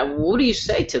them, and what do you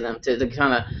say to them to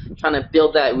kind of trying to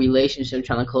build that relationship,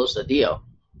 trying to close the deal?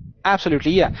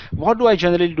 Absolutely, yeah. What do I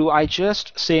generally do? I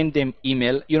just send them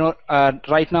email.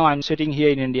 Right now I'm sitting here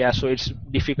in India, so it's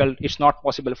difficult. It's not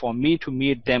possible for me to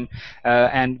meet them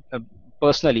and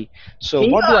personally. So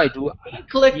what do I do? Can you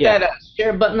click that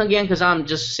share button again? Because I'm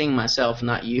just seeing myself,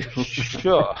 not you.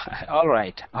 Sure. All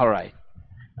right.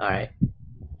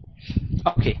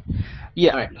 Okay.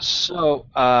 Yeah. Right. So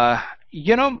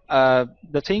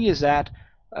the thing is that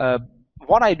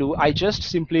what I do, I just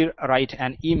simply write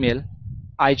an email.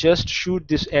 I just shoot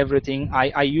this everything.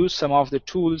 I use some of the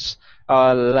tools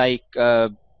like there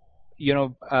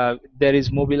is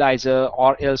Mobilizer,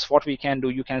 or else what we can do,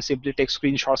 you can simply take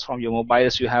screenshots from your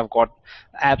mobiles. You have got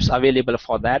apps available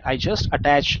for that. I just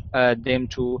attach them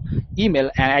to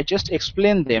email, and I just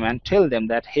explain them and tell them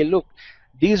that, hey, look,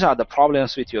 these are the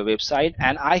problems with your website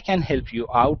and I can help you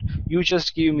out. You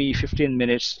just give me 15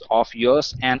 minutes of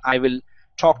yours and I will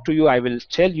talk to you. I will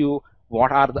tell you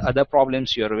what are the other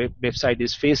problems your website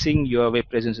is facing, your web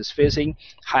presence is facing,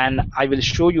 and I will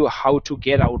show you how to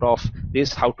get out of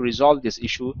this, how to resolve this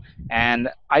issue, and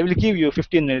I will give you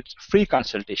 15 minutes free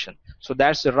consultation. So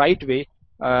that's the right way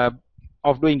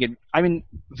of doing it. I mean,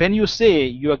 when you say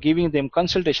you are giving them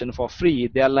consultation for free,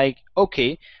 they are like,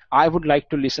 okay, I would like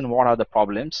to listen what are the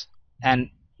problems, and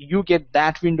you get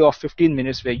that window of 15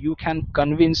 minutes where you can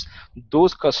convince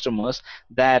those customers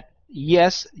that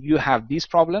yes, you have these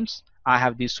problems, I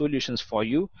have these solutions for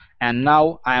you, and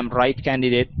now I am right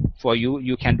candidate for you.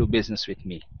 You can do business with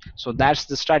me. So that's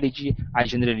the strategy I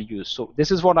generally use. So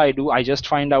this is what I do. I just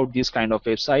find out these kind of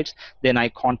websites, then I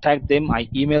contact them, I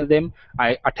email them,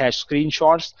 I attach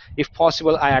screenshots. If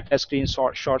possible, I attach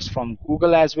screenshots from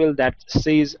Google as well. That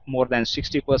says more than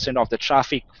 60% of the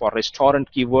traffic for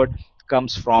restaurant keyword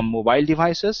comes from mobile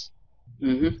devices.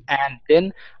 And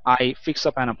then I fix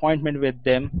up an appointment with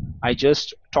them. I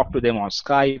just talk to them on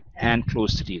Skype and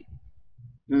close the deal.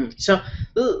 So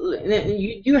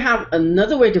you have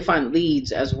another way to find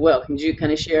leads as well. Can you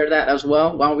kind of share that as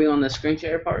well while we're on the screen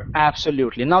share part?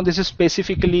 Absolutely. Now this is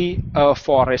specifically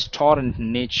for restaurant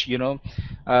niche.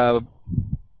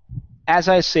 As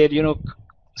I said,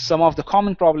 some of the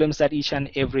common problems that each and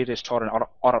every restaurant,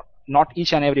 or not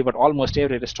each and every, but almost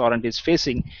every restaurant is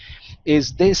facing,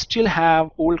 is they still have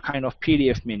old kind of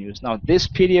PDF menus. Now this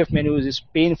PDF menus is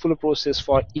painful process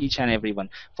for each and everyone.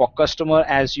 For customer,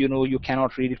 as you know, you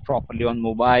cannot read it properly on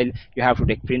mobile. You have to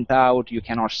take printout. You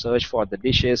cannot search for the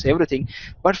dishes, everything.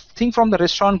 But think from the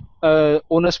restaurant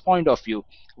owner's point of view,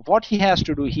 what he has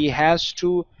to do, he has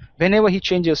to, whenever he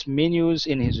changes menus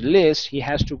in his list, he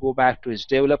has to go back to his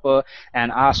developer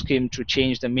and ask him to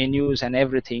change the menus and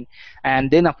everything, and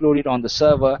then upload it on the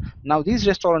server. Now these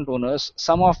restaurant owners,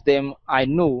 some of them I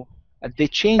know, they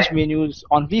change menus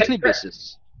on weekly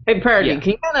basis. Hey Pardy,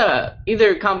 can you kind of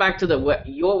either come back to the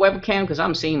your webcam, because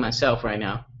I'm seeing myself right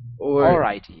now, or all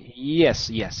right, yes.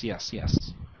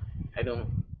 I don't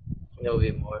know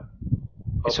it more.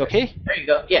 It's okay. There you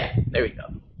go. Yeah, there we go.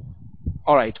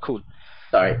 All right, cool.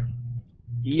 Sorry.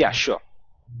 Yeah, sure.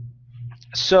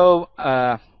 So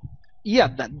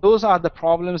those are the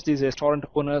problems these restaurant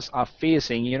owners are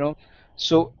facing.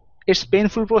 So it's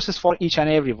painful process for each and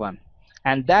everyone,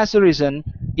 and that's the reason,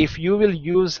 if you will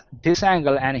use this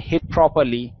angle and hit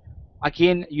properly,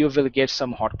 again you will get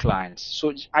some hot clients.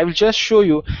 So I will just show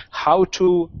you how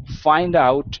to find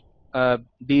out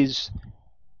these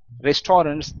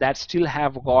restaurants that still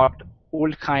have got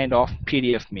old kind of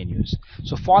PDF menus.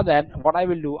 So for that, what I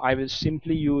will do, I will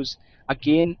simply use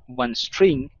again one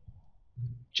string.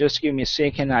 Just give me a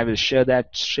second, I will share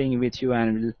that string with you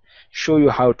and will show you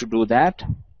how to do that.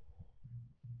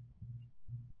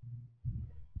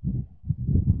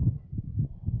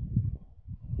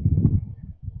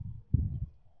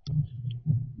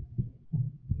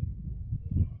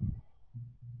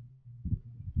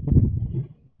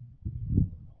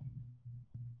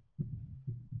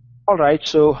 All right,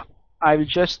 so I will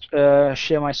just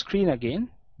share my screen again.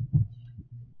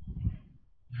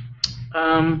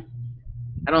 I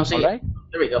don't see it.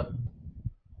 There we go.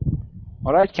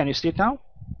 All right, can you see it now?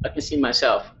 I can see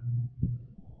myself.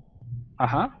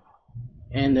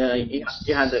 And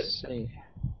you had to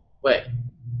wait.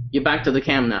 You're back to the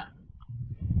cam now.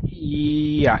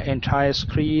 Yeah, entire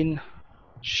screen,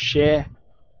 share,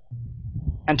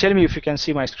 and tell me if you can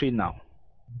see my screen now.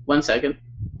 1 second.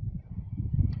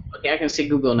 Okay, I can see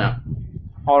Google now.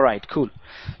 All right, cool.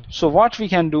 So what we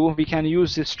can do, we can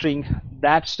use this string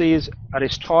that says a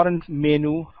restaurant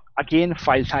menu. Again,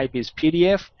 file type is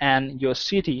PDF, and your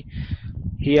city,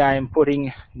 here I am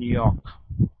putting New York.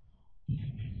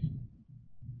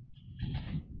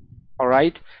 All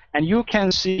right, and you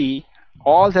can see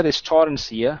all the restaurants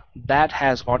here that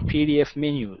has got PDF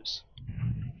menus.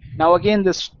 Now again,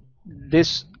 this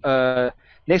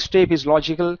next step is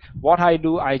logical. What I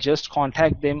do, I just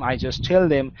contact them. I just tell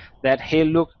them that, hey,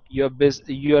 look, your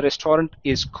restaurant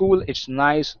is cool. It's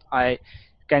nice. I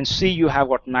can see you have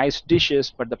got nice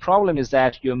dishes, but the problem is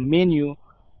that your menu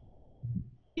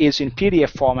is in PDF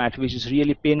format, which is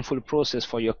really painful process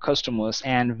for your customers.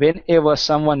 And whenever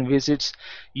someone visits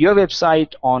your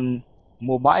website on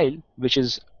mobile, which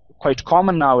is quite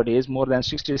common nowadays, more than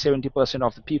 60-70%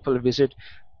 of the people visit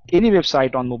any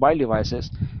website on mobile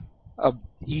devices.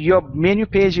 Your menu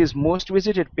page is most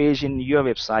visited page in your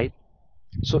website.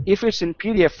 So if it's in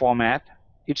PDF format,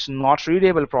 it's not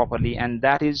readable properly, and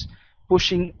that is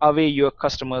pushing away your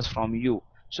customers from you.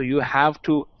 So you have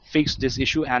to fix this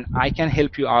issue, and I can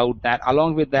help you out. That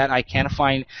along with that, I can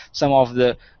find some of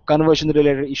the conversion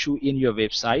related issue in your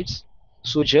websites.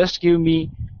 So just give me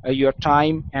your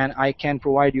time, and I can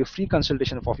provide you free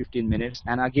consultation for 15 minutes.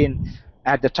 And again,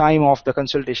 at the time of the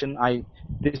consultation, I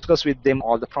discuss with them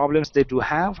all the problems they do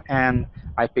have, and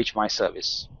I pitch my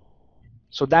service.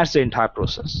 So that's the entire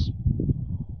process.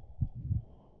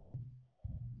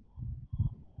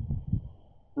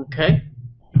 Okay.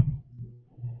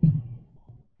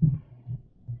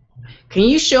 Can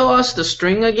you show us the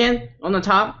string again on the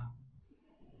top?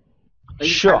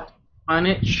 Sure. On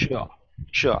it? Sure.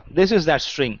 This is that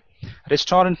string.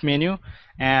 restaurant menu,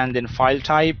 and then file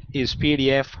type is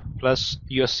PDF plus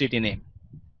your city name.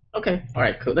 Okay, all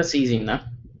right, cool. That's easy enough.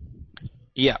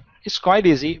 Yeah, it's quite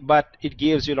easy, but it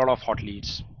gives you a lot of hot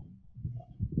leads.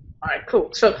 All right,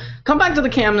 cool. So come back to the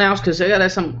cam now, because I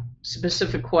got some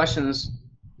specific questions.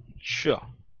 Sure.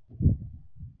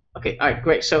 Okay, all right,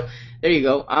 great. So there you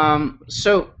go.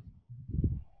 So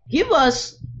give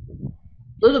us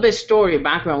a little bit story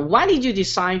background. Why did you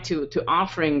decide to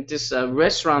offering this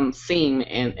restaurant theme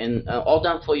and all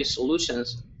done for you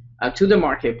solutions to the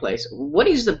marketplace? What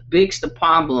is the biggest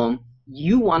problem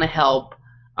you want to help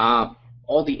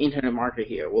all the internet market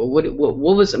here?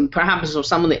 What was perhaps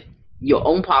some of your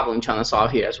own problem trying to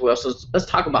solve here as well? So let's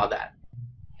talk about that.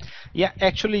 Yeah,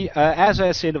 actually, as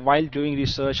I said, while doing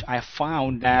research, I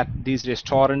found that these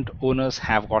restaurant owners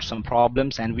have got some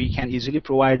problems, and we can easily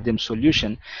provide them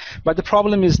solution. But the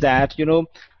problem is that,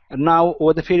 now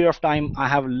over the period of time, I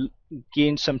have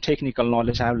gained some technical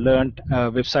knowledge. I have learned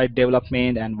website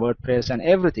development and WordPress and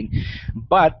everything.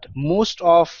 But most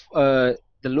of the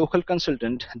local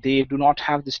consultant, they do not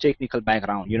have this technical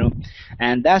background,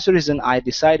 and that's the reason I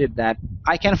decided that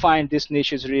I can find this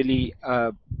niche is really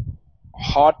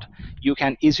hot. You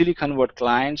can easily convert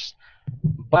clients,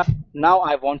 but now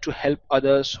I want to help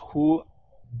others who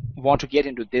want to get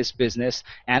into this business,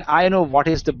 and I know what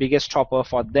is the biggest stopper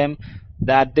for them,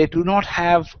 that they do not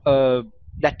have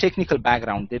that technical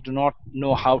background. They do not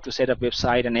know how to set up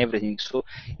website and everything. So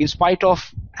in spite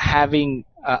of having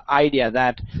idea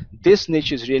that this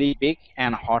niche is really big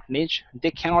and hot niche,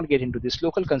 they cannot get into this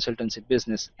local consultancy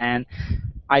business. And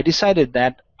I decided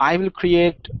that I will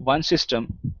create one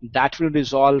system that will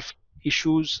resolve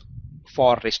issues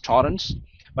for restaurants,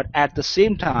 but at the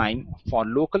same time for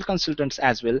local consultants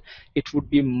as well. It would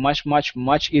be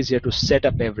much easier to set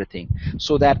up everything,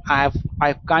 so that I've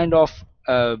kind of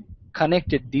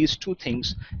connected these two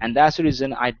things, and that's the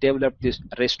reason I developed this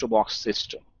RestoBox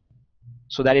system,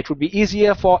 so that it would be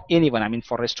easier for anyone. I mean,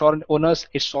 for restaurant owners,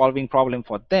 it's solving problem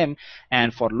for them,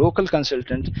 and for local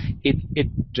consultant, it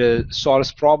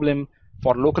solves problem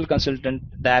for local consultant,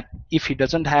 that if he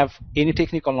doesn't have any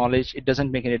technical knowledge, it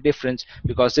doesn't make any difference,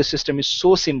 because this system is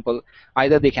so simple.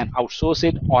 Either they can outsource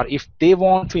it, or if they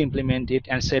want to implement it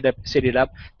and set it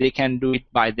up, they can do it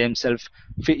by themselves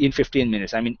in 15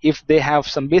 minutes. I mean, if they have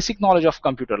some basic knowledge of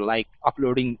computer, like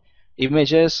uploading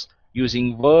images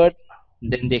using Word,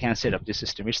 then they can set up the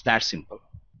system. It's that simple.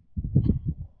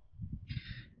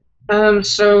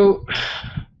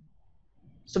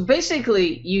 So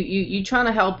basically, you trying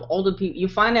to help all the people. You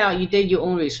find out, you did your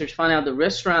own research, find out the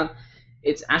restaurant,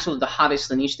 it's actually the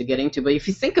hottest niche to get into. But if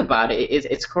you think about it,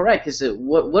 it's correct. Because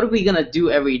what are we gonna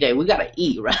do every day? We gotta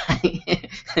eat,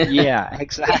 right? Yeah,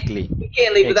 exactly. We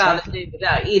can't live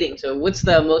without eating. So what's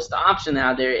the most option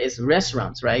out there is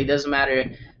restaurants, right? It doesn't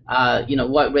matter,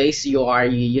 what race you are.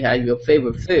 You have your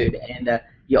favorite food, and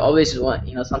you always want.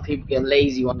 Some people get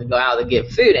lazy, want to go out and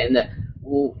get food, and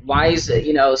why is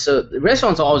so the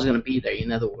restaurants are always going to be there,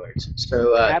 in other words. So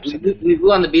we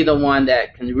want to be the one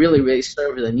that can really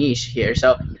serve the niche here.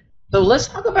 So let's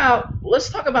talk about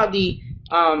the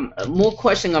more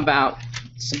question about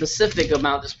specific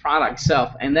about this product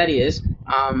itself, and that is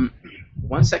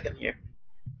 1 second here.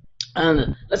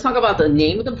 Let's talk about the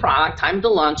name of the product, time of the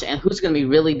launch, and who's going to be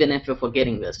really benefit for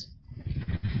getting this.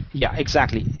 Yeah,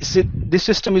 exactly. This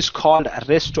system is called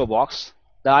RestoBox.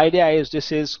 The idea is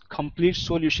this is complete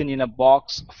solution in a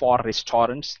box for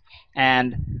restaurants,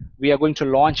 and we are going to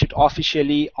launch it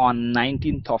officially on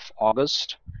 19th of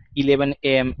August, 11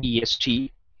 a.m.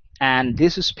 EST. And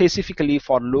this is specifically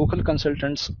for local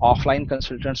consultants, offline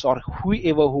consultants, or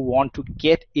whoever who want to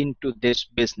get into this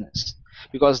business,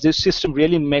 because this system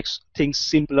really makes things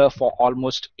simpler for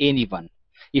almost anyone.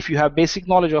 If you have basic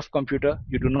knowledge of computer,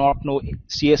 you do not know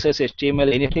CSS,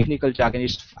 HTML, any technical jargon,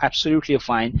 it's absolutely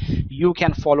fine. You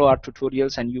can follow our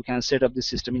tutorials and you can set up the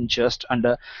system in just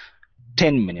under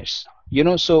 10 minutes.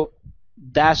 So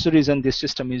that's the reason this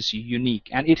system is unique,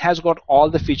 and it has got all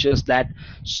the features that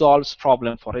solves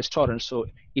problem for restaurants. So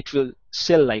it will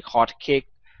sell like hot cake.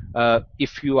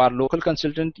 If you are local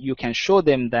consultant, you can show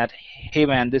them that, hey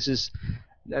man, this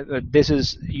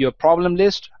is your problem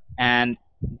list, and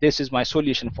this is my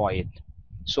solution for it.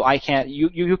 So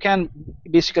you can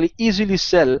basically easily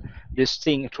sell this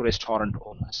thing to restaurant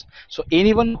owners. So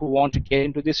anyone who want to get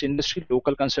into this industry,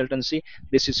 local consultancy,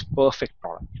 this is perfect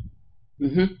product.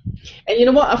 And you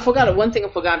know what? One thing I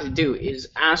forgot to do is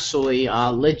actually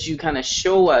let you kind of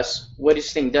show us what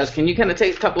this thing does. Can you kind of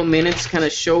take a couple of minutes, kind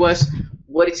of show us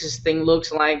what this thing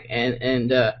looks like,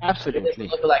 and absolutely what it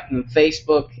look like in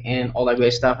Facebook and all that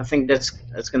great stuff? I think that's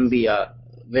going to be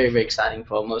very exciting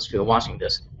for most people watching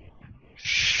this.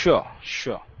 Sure,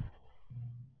 sure.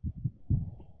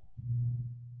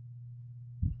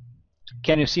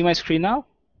 Can you see my screen now?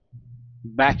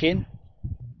 Back in.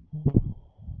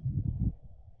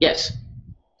 Yes.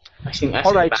 I see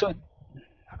All right. back. So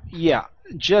yeah,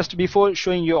 just before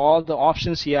showing you all the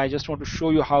options here, I just want to show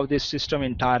you how this system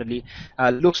entirely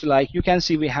looks like. You can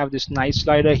see we have this nice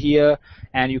slider here,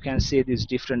 and you can see these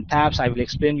different tabs. I will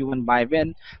explain you one by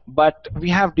one, but we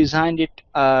have designed it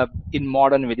in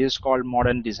modern way. This is called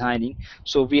modern designing.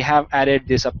 So we have added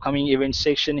this upcoming event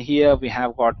section here. We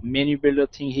have got menu builder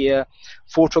thing here,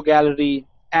 photo gallery,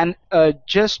 and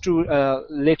just to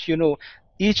let you know,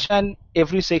 each and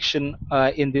every section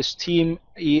in this theme,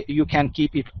 you can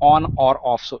keep it on or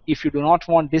off. So if you do not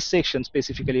want this section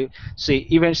specifically, say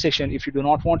event section, if you do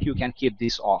not want, you can keep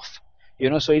this off.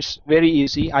 So it's very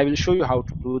easy. I will show you how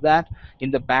to do that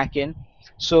in the back end.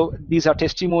 So these are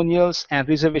testimonials and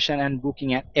reservation and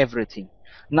booking and everything.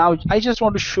 Now I just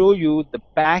want to show you the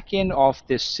back end of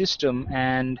this system.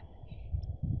 And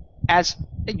as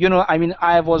you know, I mean,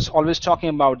 I was always talking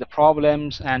about the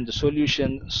problems and the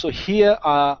solution. So here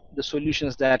are the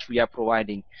solutions that we are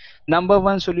providing. Number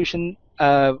one solution,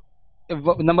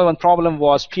 number one problem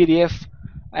was PDF,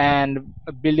 and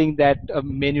building that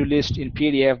menu list in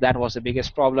PDF, that was the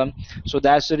biggest problem. So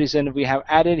that's the reason we have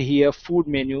added here food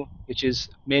menu, which is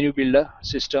menu builder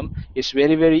system. It's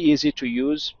very, very easy to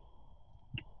use.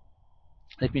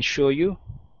 Let me show you.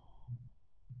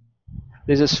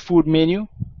 This is food menu.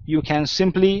 You can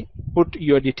simply put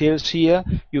your details here.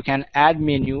 You can add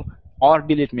menu or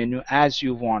delete menu as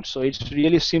you want. So it's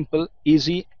really simple,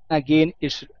 easy. Again,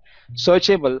 it's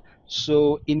searchable.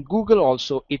 So in Google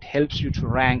also, it helps you to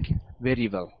rank very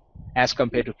well as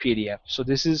compared to PDF. So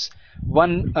this is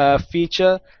one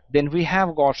feature. Then we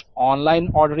have got online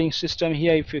ordering system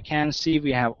here. If you can see,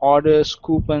 we have orders,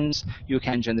 coupons. You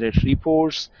can generate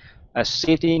reports,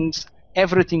 settings,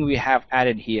 everything we have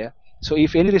added here. So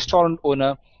if any restaurant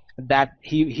owner that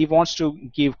he wants to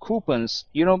give coupons,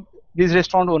 these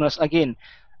restaurant owners, again,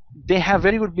 they have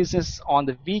very good business on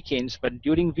the weekends, but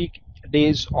during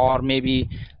weekdays or maybe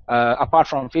apart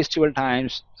from festival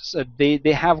times, so they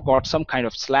have got some kind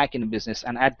of slack in business,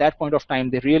 and at that point of time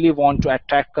they really want to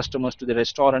attract customers to the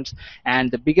restaurants, and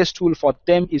the biggest tool for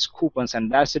them is coupons, and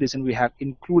that's the reason we have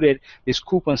included this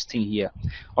coupons thing here.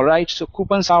 All right, so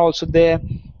coupons are also there.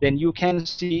 Then you can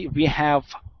see we have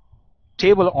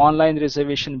table online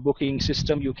reservation booking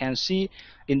system. You can see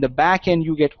in the back end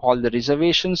you get all the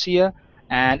reservations here,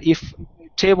 and if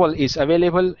table is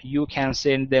available, you can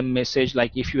send them message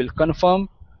like if you will confirm,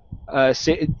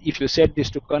 say if you set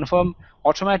this to confirm,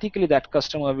 automatically that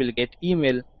customer will get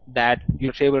email that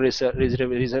your table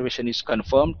reservation is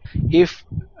confirmed. If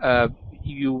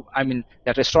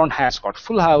that restaurant has got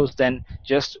full house, then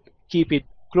just keep it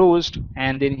closed,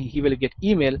 and then he will get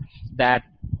email that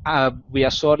we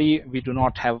are sorry, we do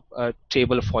not have a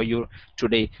table for you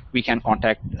today. We can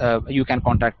contact you can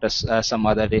contact us some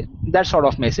other day. That sort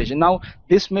of message. And now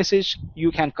this message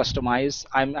you can customize.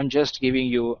 I'm just giving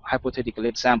you hypothetical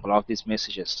example of these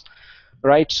messages,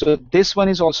 right? So this one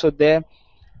is also there.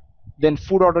 Then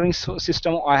food ordering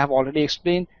system I have already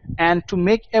explained. And to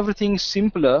make everything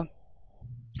simpler,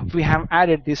 we have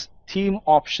added this theme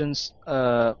options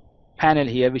panel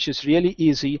here, which is really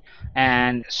easy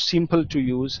and simple to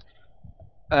use,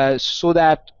 so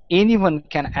that anyone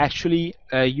can actually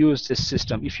use this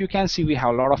system. If you can see, we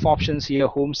have a lot of options here: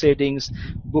 home settings,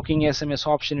 booking SMS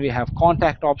option, we have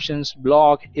contact options,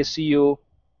 blog, SEO.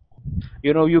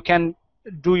 You can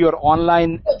do your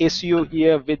online SEO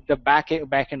here with the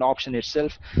backend option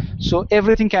itself. So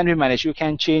everything can be managed. You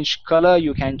can change color,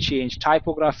 you can change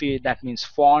typography, that means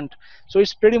font. So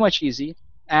it's pretty much easy.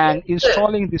 And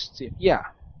installing this, yeah.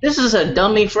 This is a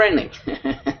dummy friendly.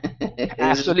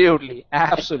 Absolutely.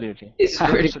 It's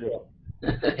pretty cool.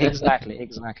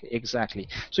 Exactly.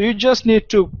 So you just need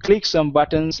to click some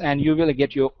buttons and you will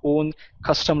get your own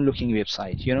custom looking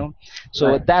website, So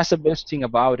Right. That's the best thing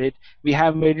about it. We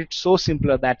have made it so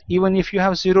simpler that even if you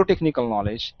have zero technical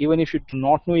knowledge, even if you do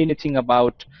not know anything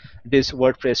about this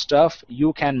WordPress stuff,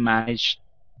 you can manage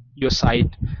your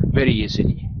site very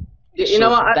easily.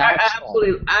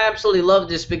 I absolutely love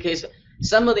this, because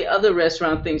some of the other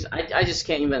restaurant things, I just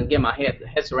can't even get my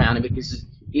heads around it, because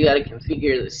you got to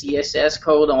configure the CSS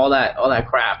code and all that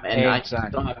crap, and I just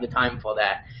don't have the time for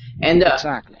that. And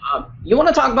Exactly. You want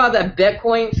to talk about that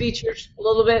Bitcoin features a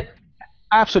little bit?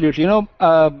 Absolutely.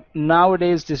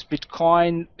 Nowadays this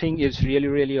Bitcoin thing is really,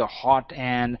 really hot,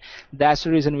 and that's the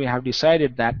reason we have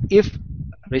decided that if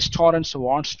restaurants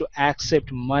wants to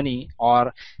accept money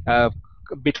or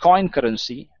Bitcoin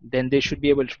currency, then they should be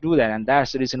able to do that, and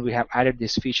that's the reason we have added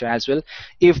this feature as well.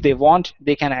 If they want,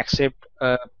 they can accept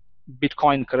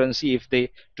Bitcoin currency. If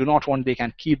they do not want, they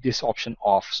can keep this option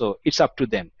off. So it's up to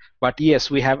them. But yes,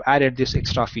 we have added this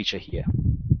extra feature here.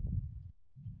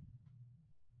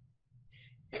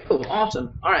 Cool,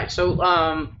 awesome. All right, so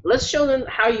let's show them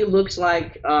how you looks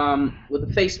like with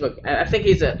the Facebook. I think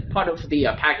it's a part of the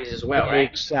package as well, right?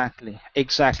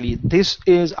 Exactly. This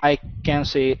is, I can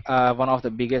say, one of the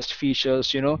biggest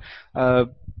features.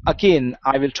 Again,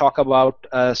 I will talk about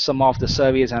some of the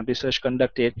surveys and research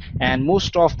conducted, and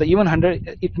most of the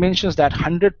it mentions that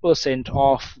 100%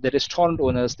 of the restaurant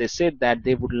owners, they said that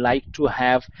they would like to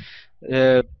have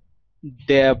their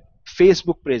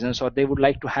Facebook presence, or they would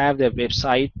like to have their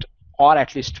website or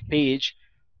at least page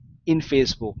in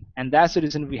Facebook, and that's the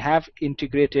reason we have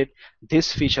integrated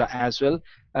this feature as well.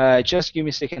 Just give me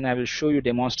a second, I will show you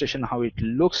demonstration how it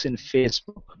looks in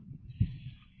Facebook.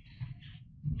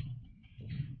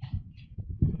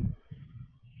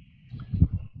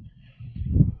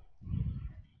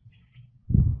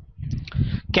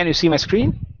 Can you see my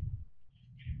screen?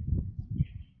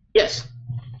 Yes.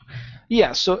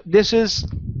 Yeah, so this is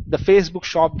the Facebook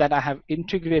shop that I have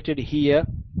integrated here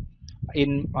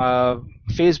in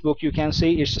Facebook. You can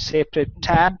see it's a separate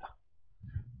tab.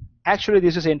 Actually,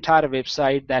 this is the entire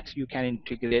website that you can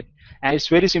integrate, and it's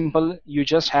very simple. You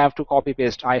just have to copy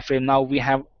paste iframe. Now we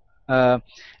have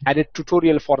added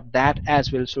tutorial for that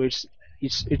as well, so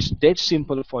it's dead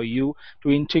simple for you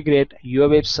to integrate your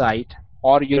website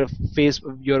or your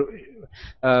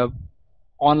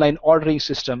online ordering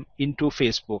system into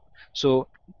Facebook. So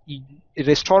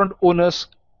restaurant owners,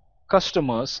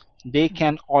 customers, they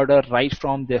can order right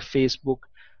from their Facebook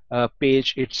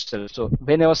page itself. So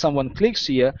whenever someone clicks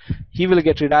here, he will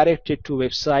get redirected to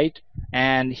website,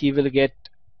 and he will get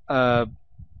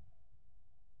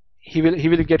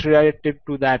redirected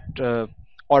to that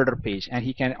order page, and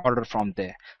he can order from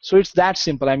there. So it's that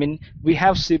simple. I mean, we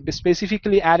have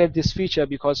specifically added this feature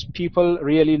because people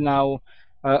really now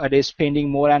are spending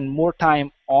more and more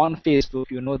time on Facebook,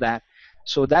 you know that.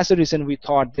 So that's the reason we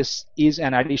thought this is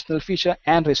an additional feature,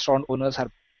 and restaurant owners are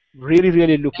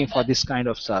really looking for this kind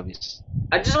of service.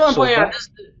 I just want to point out this.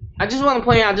 I just want to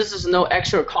point out this is no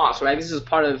extra cost, right? This is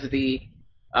part of the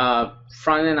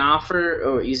front end offer,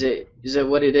 or is it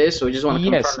what it is? So we just want to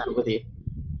confirm that with you.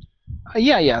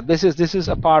 Yeah. This is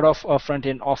a part of a front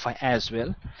end offer as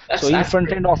well. So in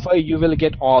front end offer, you will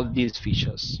get all these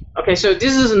features. Okay, so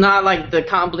this is not like the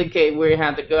complicated where you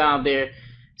have to go out there,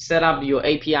 set up your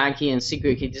API key and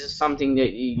secret key. This is something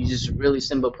that you just really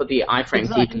simple put the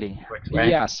iframe key. Right?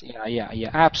 Yes. Yeah.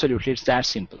 Absolutely, it's that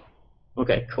simple.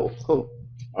 Okay. Cool.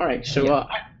 All right. So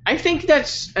I think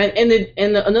that's and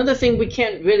another thing we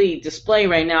can't really display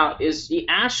right now is you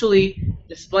actually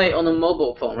display on a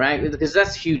mobile phone, right? Because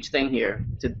that's a huge thing here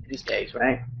these days,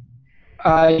 right?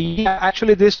 Yeah,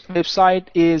 actually this website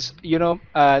is,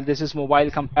 this is mobile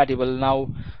compatible. Now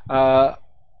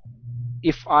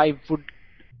if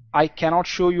I cannot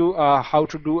show you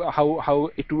how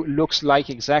it looks like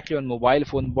exactly on mobile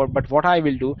phone, but what I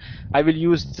will do, I will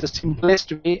use the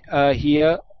simplest way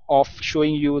here of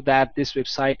showing you that this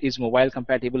website is mobile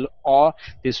compatible, or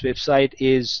this website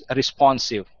is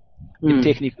responsive. In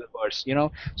technical words,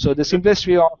 so the simplest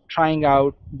way of trying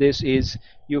out this is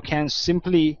you can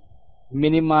simply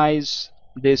minimize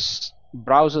this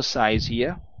browser size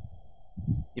here,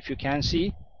 if you can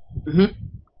see.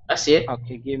 I see it.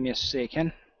 Okay, give me a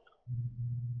second.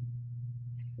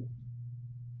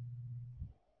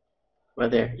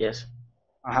 Right there, yes.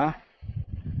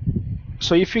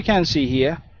 So if you can see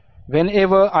here,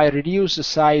 whenever I reduce the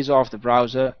size of the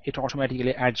browser, it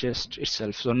automatically adjusts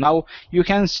itself. So now you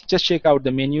can just check out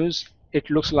the menus. It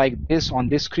looks like this on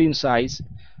this screen size.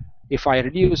 If I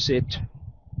reduce it,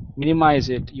 minimize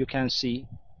it, you can see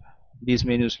these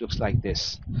menus looks like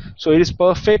this. So it is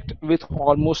perfect with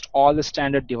almost all the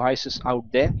standard devices out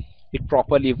there. It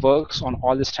properly works on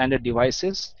all the standard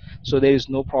devices, so there is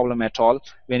no problem at all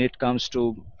when it comes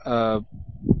to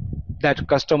that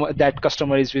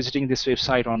customer is visiting this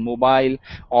website on mobile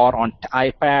or on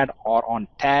iPad or on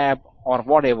tab or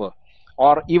whatever,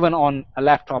 or even on a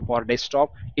laptop or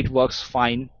desktop. It works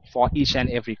fine for each and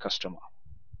every customer.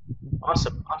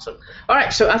 Awesome. All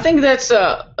right, so I think that's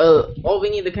all we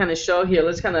need to kind of show here.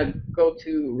 Let's kind of go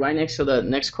to right next to the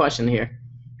next question here.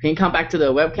 Can you come back to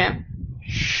the webcam?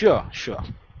 Sure.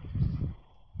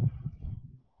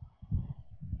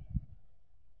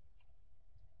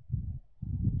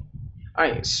 All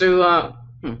right, so are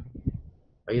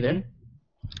you there?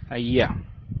 Yeah.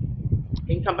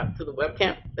 Can you come back to the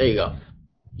webcam? There you go.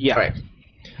 Yeah. All right.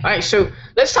 All right, so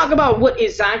let's talk about what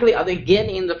exactly are they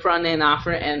getting in the front end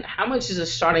offer, and how much is the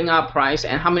starting out price,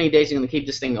 and how many days are you going to keep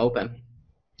this thing open?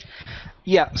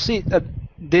 Yeah, see,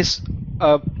 this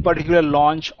particular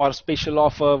launch or special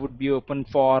offer would be open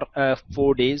for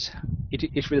 4 days.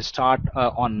 It will start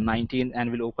on 19th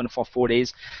and will open for 4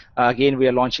 days. Again, we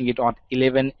are launching it on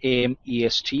 11 a.m.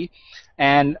 EST,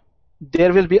 and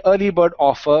there will be early bird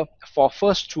offer for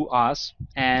first 2 hours,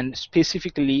 and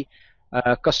specifically,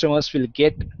 customers will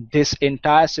get this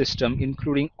entire system,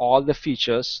 including all the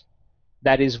features.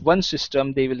 That is one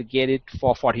system. They will get it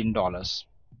for $14.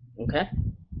 Okay.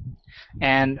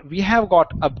 And we have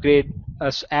got upgrade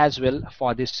as well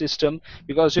for this system,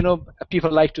 because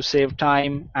people like to save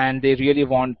time and they really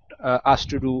want us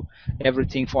to do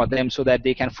everything for them so that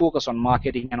they can focus on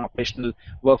marketing, and operational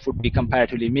work would be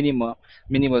comparatively minimal.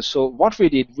 So what we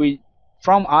did,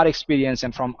 from our experience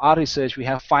and from our research, we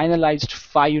have finalized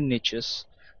 5 niches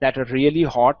that are really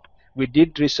hot. We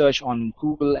did research on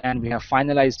Google and we have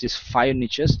finalized these 5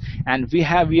 niches, and we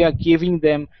are giving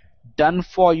them done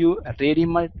for you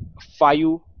ready-made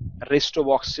 5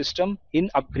 RestoBox system in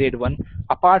upgrade 1.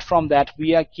 Apart from that,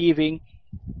 we are giving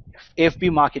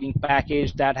FB marketing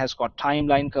package that has got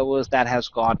timeline covers, that has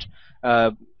got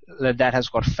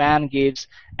fan gates,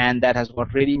 and that has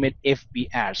got ready-made FB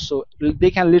ads. So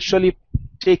they can literally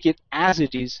take it as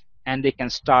it is and they can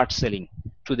start selling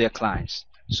to their clients.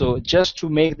 So just to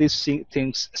make these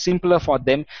things simpler for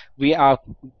them, we are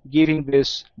giving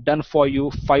this done for you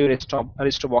 5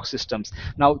 RestoBox systems.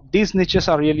 Now these niches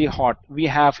are really hot. We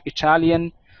have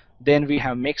Italian, then we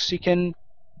have Mexican,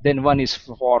 then one is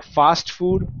for fast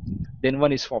food, then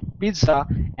one is for pizza,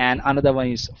 and another one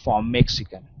is for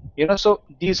Mexican. So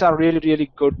these are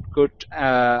really good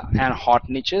and hot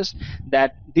niches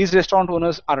that these restaurant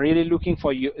owners are really looking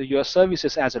for your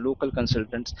services as a local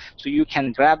consultant. So you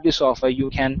can grab this offer, you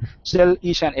can sell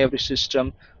each and every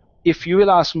system. If you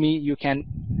will ask me,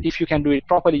 if you can do it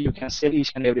properly, you can sell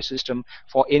each and every system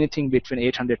for anything between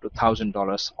 $800 to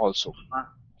 $1,000 also. Wow.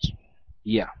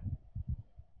 Yeah.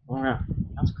 Wow,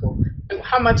 that's cool.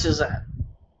 How much is that?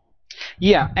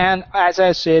 Yeah, and as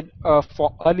I said,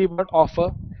 for early bird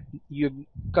offer,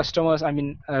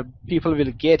 people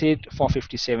will get it for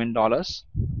 $57.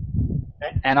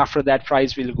 Okay. And after that,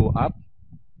 price will go up.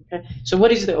 Okay. So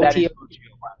what is the OTO?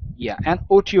 Yeah, and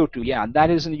OTO2, yeah, that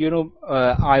is,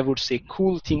 I would say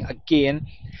cool thing again,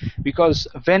 because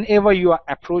whenever you are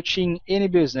approaching any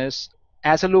business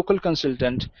as a local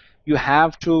consultant, you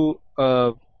have to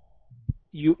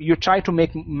you try to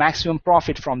make maximum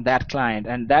profit from that client,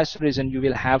 and that's the reason you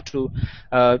will have to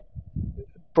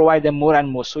provide them more and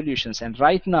more solutions. And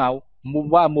right now,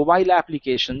 mobile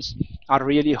applications are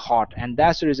really hot, and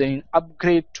that's the reason in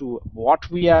upgrade to what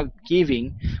we are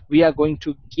giving, we are going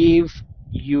to give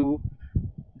you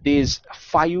these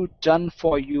 5 done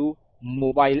for you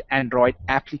mobile Android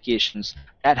applications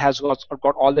that has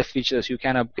got all the features. You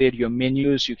can upgrade your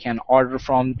menus, you can order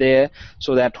from there,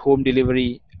 so that home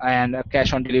delivery and a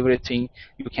cash on delivery thing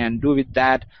you can do with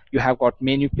that. You have got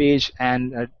menu page,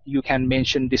 and you can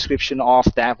mention description of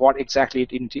that, what are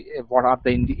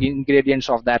the ingredients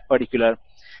of that particular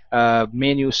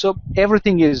menu. So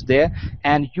everything is there,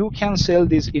 and you can sell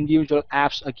these individual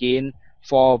apps again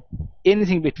for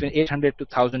anything between $800 to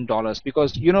 $1,000,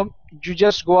 because you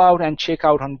just go out and check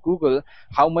out on Google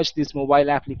how much these mobile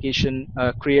application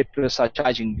creators are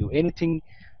charging you. Anything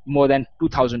more than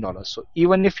 $2,000. So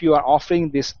even if you are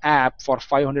offering this app for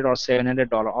 $500 or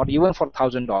 $700 or even for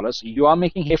 $1,000, you are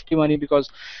making hefty money, because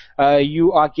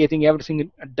you are getting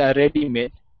everything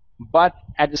ready-made. But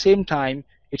at the same time,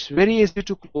 it's very easy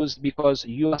to close, because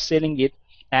you are selling it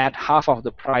at half of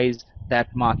the price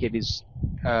that market is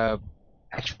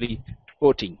actually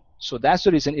quoting. So that's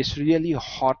the reason it's really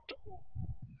hot,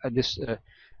 this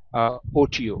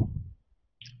OTO.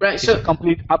 Right. It's a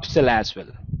complete upsell as well.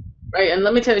 Right, and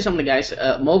let me tell you something, guys.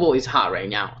 Mobile is hot right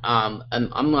now. And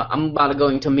I'm about to go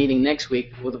into a meeting next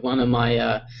week with one of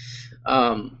my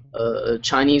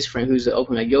Chinese friend who's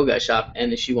opening a yoga shop,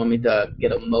 and she wanted me to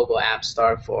get a mobile app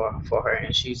start for her.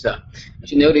 And she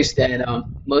noticed that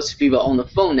most people are on the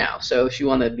phone now, so she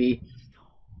wanted to be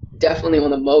definitely on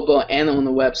the mobile and on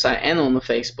the website and on the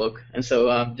Facebook. And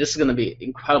so this is going to be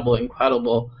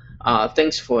incredible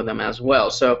things for them as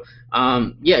well. So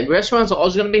yeah, restaurants are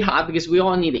always going to be hot, because we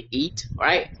all need to eat,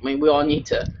 right? I mean, we all need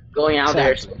to going out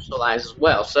there and socialize as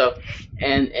well. So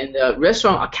and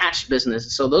restaurant are cash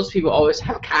business, so those people always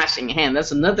have cash in hand.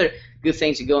 That's another good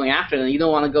thing to going after them. You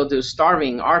don't want to go to a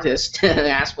starving artist and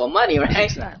ask for money, right?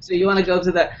 Exactly. So you want to go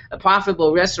to the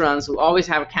profitable restaurants who always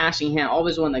have cash in hand,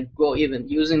 always want to grow, even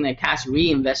using their cash,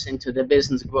 reinvest into the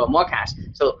business, grow more cash.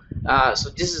 So So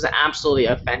this is absolutely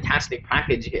a fantastic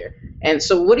package here. And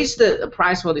so, what is the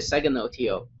price for the second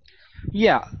OTO?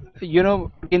 Yeah,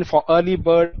 again for early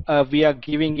bird, we are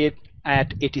giving it at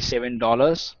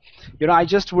 $87. I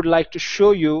just would like to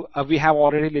show you, we have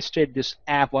already listed this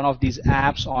app, one of these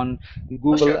apps on Oh,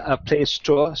 Google sure. Play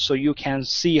Store, so you can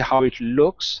see how it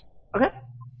looks. Okay.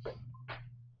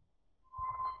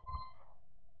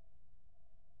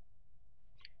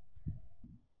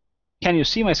 Can you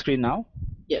see my screen now?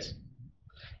 Yes.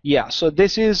 Yeah, so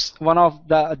this is one of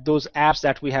those apps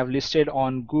that we have listed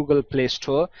on Google Play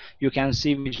Store. You can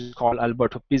see, which is called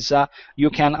Alberto Pizza. You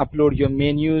can upload your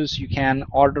menus, you can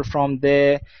order from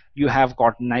there. You have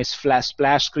got nice flash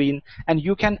splash screen, and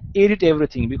you can edit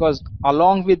everything, because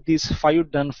along with these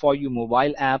 5 done for you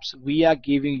mobile apps, we are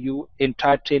giving you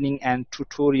entire training and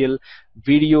tutorial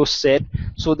video set,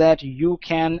 so that you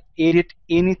can edit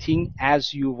anything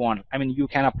as you want. I mean, you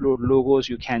can upload logos,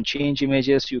 you can change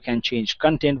images, you can change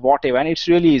content, whatever, and it's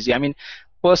really easy. I mean,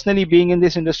 personally, being in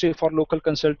this industry for local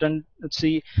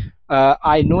consultancy,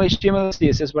 I know HTML,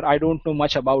 CSS, but I don't know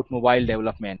much about mobile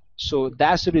development. So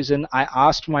that's the reason I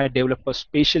asked my developers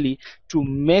specially to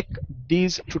make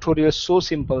these tutorials so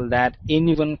simple that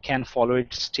anyone can follow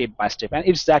it step by step, and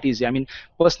it's that easy. I mean,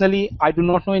 personally, I do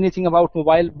not know anything about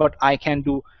mobile, but I can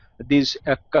do this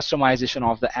customization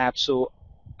of the app. So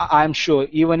I'm sure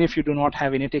even if you do not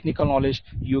have any technical knowledge,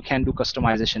 you can do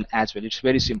customization as well. It's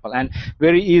very simple and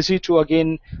very easy to,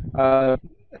 again,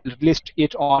 list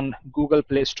it on Google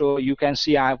Play Store. You can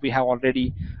see we have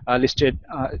already listed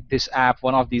this app,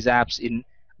 one of these apps, in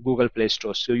Google Play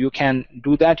Store. So you can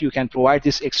do that. You can provide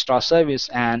this extra service,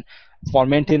 and for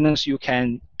maintenance, you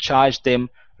can charge them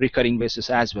recurring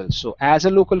basis as well. So as a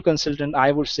local consultant,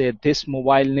 I would say this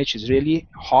mobile niche is really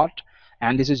hot,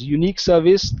 and this is unique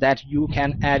service that you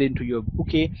can add into your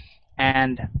bouquet,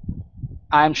 and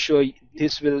I'm sure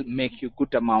this will make you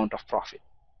good amount of profit.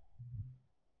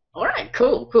 All right,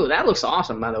 cool. That looks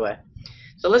awesome, by the way.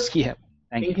 So let's can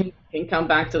come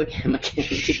back to the camera.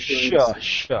 Sure.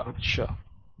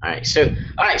 All right, so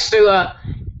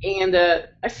and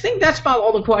I think that's about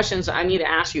all the questions I need to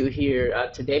ask you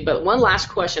here today. But one last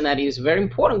question that is a very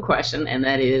important question, and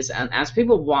that is, as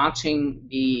people watching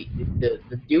the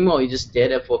demo you just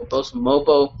did for both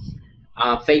mobile,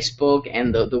 Facebook,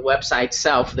 and the website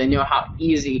itself, they know how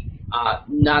easy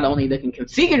not only they can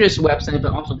configure this website,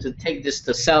 but also to take this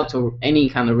to sell to any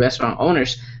kind of restaurant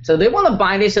owners. So they want to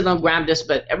buy this and don't grab this,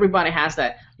 but everybody has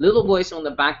that little voice on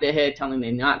the back of their head telling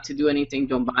them not to do anything,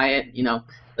 don't buy it,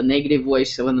 the negative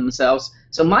voice of themselves.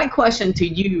 So my question to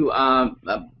you,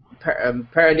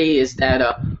 Pardy, is that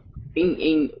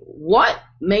in what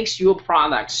makes your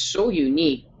product so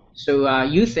unique, so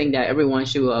you think that everyone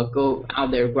should go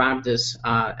out there, grab this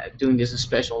during this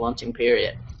special launching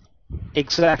period?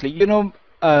 Exactly.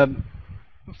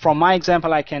 From my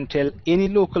example, I can tell any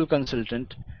local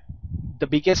consultant, the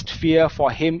biggest fear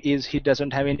for him is he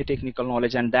doesn't have any technical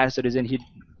knowledge, and that's the reason he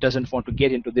doesn't want to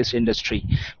get into this industry.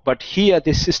 But here,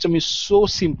 this system is so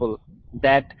simple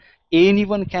that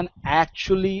anyone can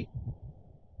actually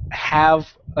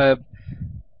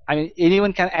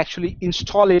anyone can actually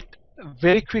install it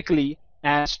very quickly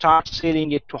and start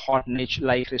selling it to hot niche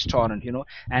like restaurant,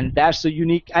 and that's the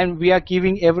unique, and we are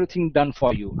giving everything done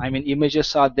for you. I mean,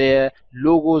 images are there,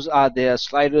 logos are there,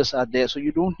 sliders are there, so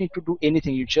you don't need to do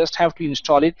anything. You just have to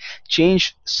install it,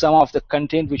 change some of the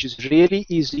content, which is really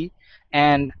easy,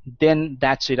 and then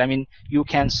that's it. I mean, you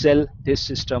can sell this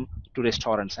system to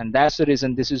restaurants, and that's the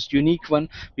reason this is unique one,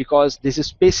 because this is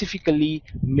specifically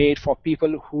made for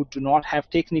people who do not have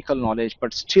technical knowledge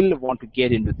but still want to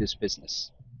get into this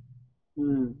business.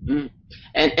 Mm-hmm.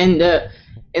 And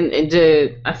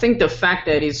I think the fact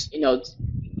that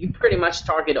you pretty much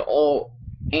target all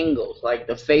angles, like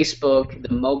the Facebook,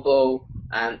 the mobile,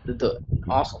 and the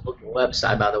awesome looking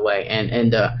website, by the way,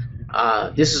 and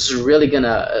this is really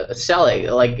gonna sell it,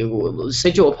 like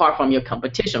set you apart from your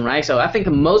competition, right? So I think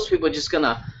most people are just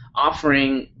gonna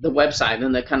offering the website,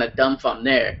 and they're kind of done from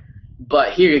there.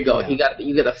 But here you go, yeah. you got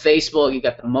the Facebook, you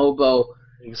got the mobile.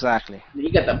 Exactly.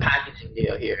 You got the packaging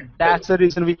deal here. That's the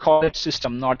reason we call it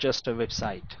system, not just a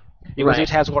website, because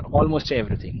it has got almost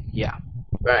everything. Yeah.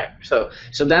 Right. So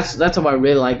that's what I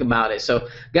really like about it. So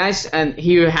guys, and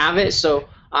here you have it. So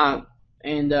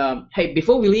hey,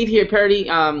 before we leave here, Pardy,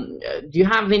 do you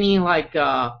have any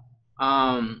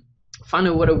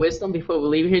final word of wisdom before we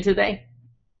leave here today?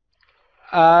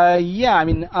 Yeah. I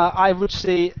mean, I would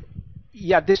say,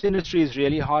 yeah, this industry is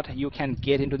really hot. You can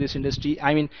get into this industry.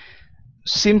 I mean,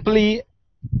 simply,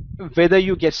 whether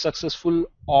you get successful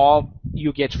or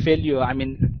you get failure, I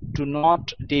mean, do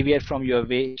not deviate from your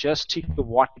way. Just stick to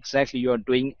what exactly you are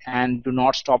doing and do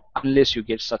not stop unless you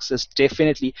get success.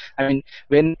 Definitely. I mean,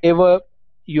 whenever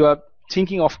you are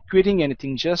thinking of quitting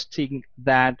anything, just think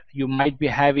that you might be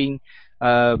having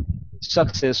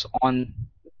success on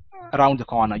around the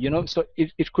corner, so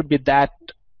it could be that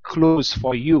close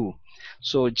for you.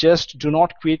 So just do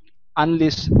not quit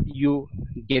unless you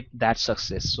get that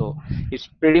success. So it's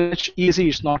pretty much easy.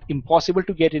 It's not impossible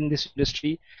to get in this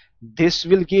industry. This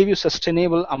will give you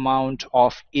sustainable amount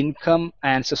of income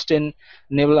and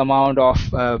sustainable amount of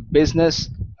business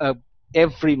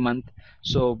every month.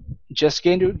 So just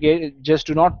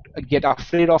do not get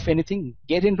afraid of anything.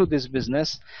 Get into this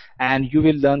business and you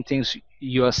will learn things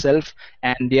yourself.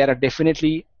 And there are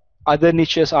definitely other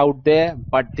niches out there,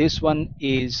 but this one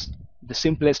is the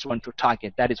simplest one to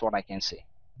target. That is what I can say.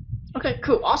 Okay,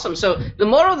 cool, awesome. So the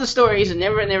moral of the story is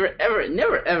never,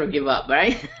 ever give up,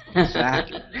 right?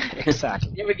 Exactly.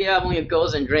 Exactly. Never give up on your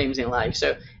goals and dreams in life.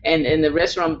 So, and the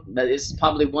restaurant is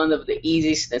probably one of the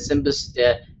easiest and simplest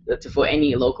for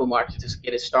any local market to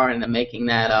get it started and making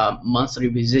that monthly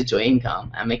residual income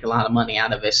and make a lot of money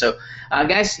out of it. So,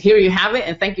 guys, here you have it,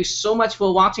 and thank you so much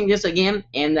for watching this again.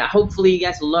 And hopefully you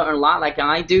guys learn a lot like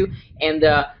I do. And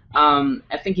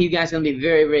I think you guys are gonna be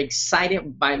very, very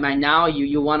excited by now.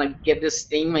 You want to get this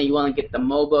thing, and you want to get the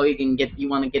mobile. You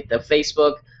want to get the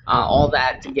Facebook, all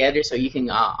that together, so you can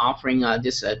offering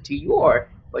this to your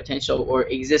potential or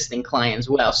existing clients as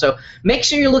well. So make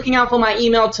sure you're looking out for my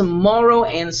email tomorrow,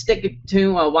 and stick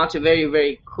to watch a very,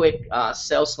 very quick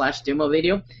sales/demo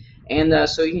video, and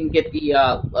so you can get the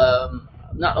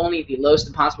not only the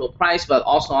lowest possible price, but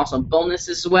also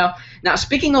bonuses as well. Now,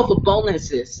 speaking of the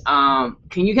bonuses,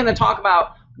 can you kind of talk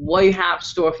about what you have in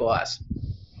store for us?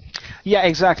 Yeah,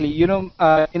 exactly. In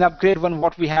Upgrade One,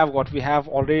 what we have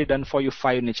already done for you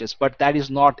 5 niches, but that is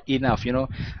not enough.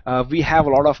 We have a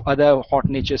lot of other hot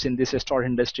niches in this restaurant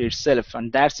industry itself,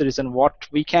 and that's the reason what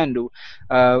we can do.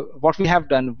 What we have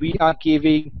done, we are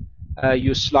giving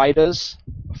you sliders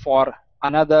for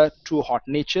another 2 hot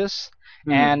niches.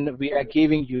 And we are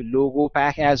giving you logo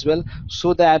pack as well,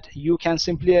 so that you can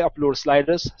simply upload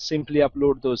sliders, simply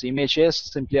upload those images,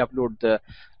 simply upload the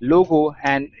logo,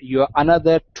 and your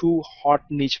another 2 hot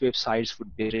niche websites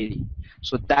would be ready.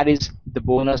 So that is the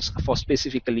bonus for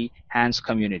specifically Hans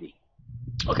community.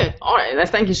 Okay, all right.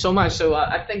 Thank you so much. So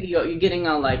I think you're getting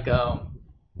like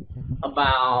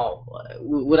about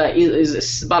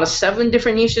is about 7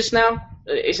 different niches now.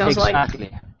 It sounds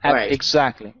exactly. like. Right.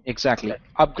 Exactly. Okay.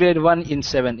 Upgrade 1 in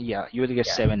 7. Yeah, you will get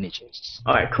 7 niches.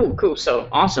 All right, cool. So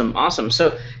awesome.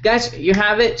 So guys, you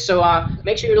have it. So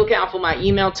make sure you look out for my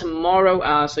email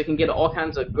tomorrow, so you can get all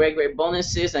kinds of great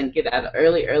bonuses and get at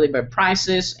early bird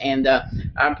prices. And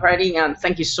Pardy,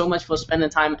 thank you so much for spending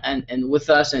time and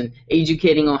with us and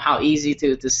educating on how easy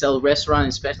to sell a restaurant,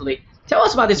 especially. Tell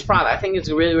us about this product. I think it's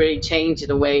really changed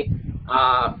the way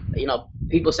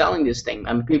people selling this thing.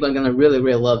 I mean, people are gonna really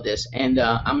love this, and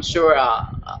I'm sure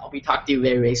I'll be talking to you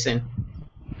very soon.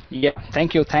 Yeah,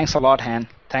 thank you. Thanks a lot, Han.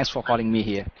 Thanks for calling me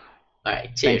here. All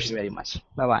right, cheers. Thank you very much.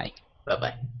 Bye-bye.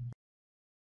 Bye-bye.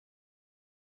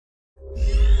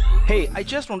 Hey, I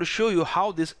just want to show you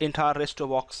how this entire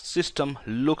RestoBox system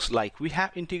looks like. We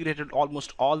have integrated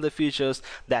almost all the features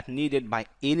that needed by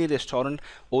any restaurant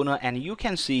owner, and you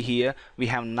can see here we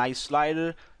have nice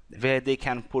slider where they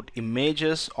can put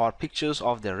images or pictures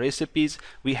of their recipes.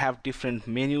 We have different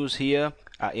menus here.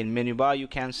 In menu bar you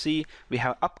can see we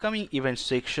have upcoming event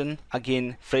section,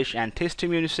 again fresh and tasty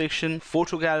menu section,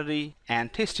 photo gallery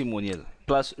and testimonial,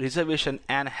 plus reservation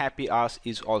and happy hours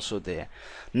is also there.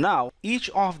 Now each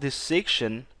of this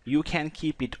section you can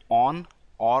keep it on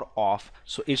or off,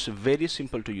 so it's very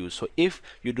simple to use. So if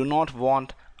you do not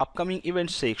want upcoming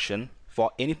event section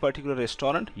for any particular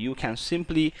restaurant, you can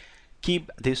simply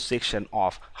keep this section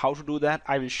off. How to do that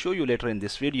I will show you later in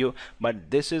this video,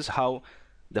 but this is how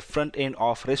the front end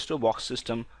of RestoBox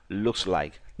system looks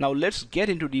like. Now let's get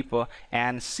into deeper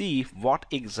and see what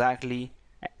exactly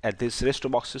this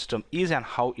RestoBox system is and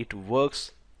how it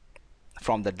works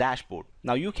from the dashboard.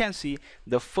 Now you can see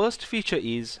the first feature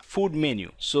is food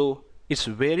menu. So it's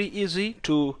very easy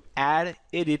to add,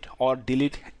 edit or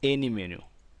delete any menu.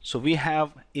 So we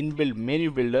have inbuilt menu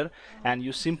builder, and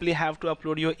you simply have to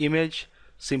upload your image,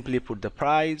 simply put the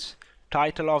price,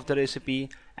 title of the recipe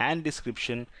and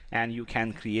description, and you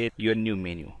can create your new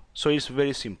menu. So it's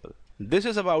very simple. This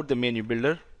is about the menu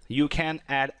builder. You can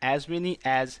add as many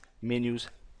as menus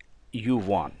you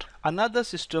want. Another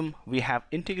system we have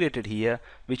integrated here,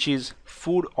 which is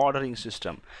food ordering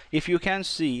system. If you can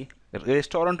see,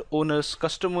 restaurant owners,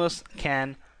 customers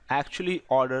can actually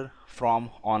order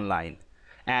from online.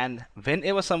 and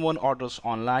whenever someone orders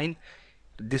online,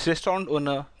 this restaurant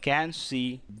owner can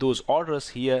see those orders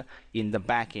here in the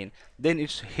back end. Then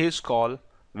it's his call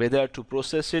whether to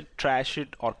process it, trash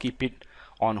it, or keep it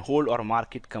on hold or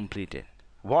mark it completed.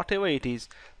 Whatever it is,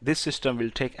 this system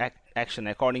will take action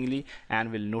accordingly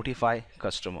and will notify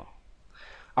customer.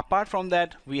 Apart from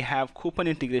that, we have coupon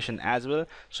integration as well,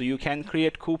 so you can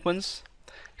create coupons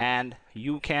and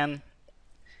you can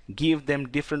give them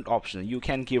different options. You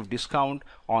can give discount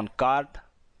on card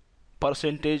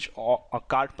percentage or a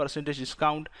card percentage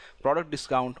discount, product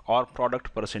discount, or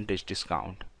product percentage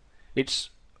discount.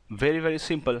 It's very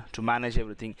simple to manage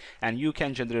everything, and you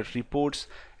can generate reports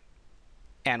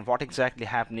and what exactly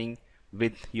happening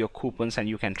with your coupons, and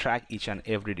you can track each and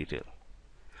every detail.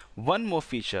 One more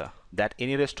feature that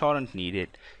any restaurant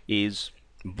needed is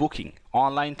booking,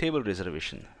 online table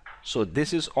reservation. So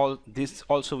this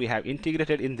also we have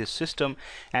integrated in this system,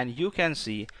 and you can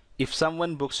see if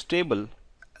someone books table,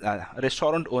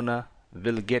 restaurant owner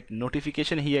will get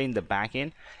notification here in the back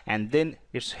end, and then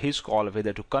it's his call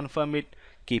whether to confirm it,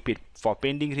 keep it for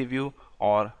pending review,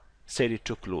 or set it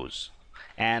to close.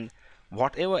 And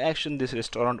whatever action this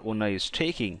restaurant owner is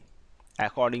taking,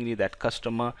 accordingly that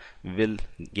customer will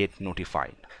get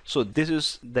notified. So this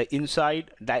is the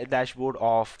inside dashboard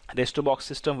of RestoBox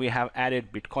system. We have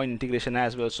added Bitcoin integration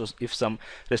as well, so if some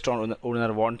restaurant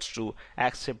owner wants to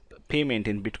accept payment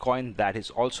in Bitcoin, that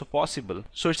is also possible.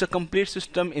 So it's a complete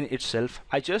system in itself.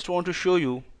 I just want to show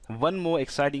you one more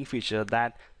exciting feature,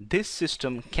 that this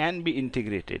system can be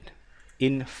integrated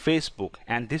in Facebook,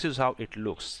 and this is how it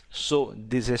looks. So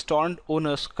these restaurant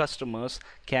owners customers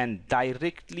can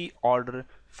directly order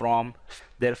from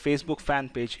their Facebook fan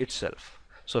page itself.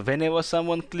 So whenever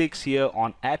someone clicks here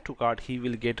on add to cart, he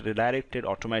will get redirected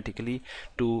automatically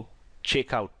to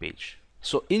checkout page.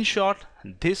 So in short,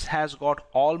 this has got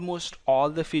almost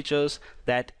all the features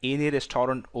that any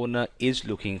restaurant owner is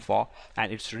looking for,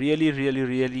 and it's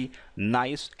really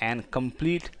nice and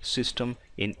complete system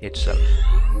in itself.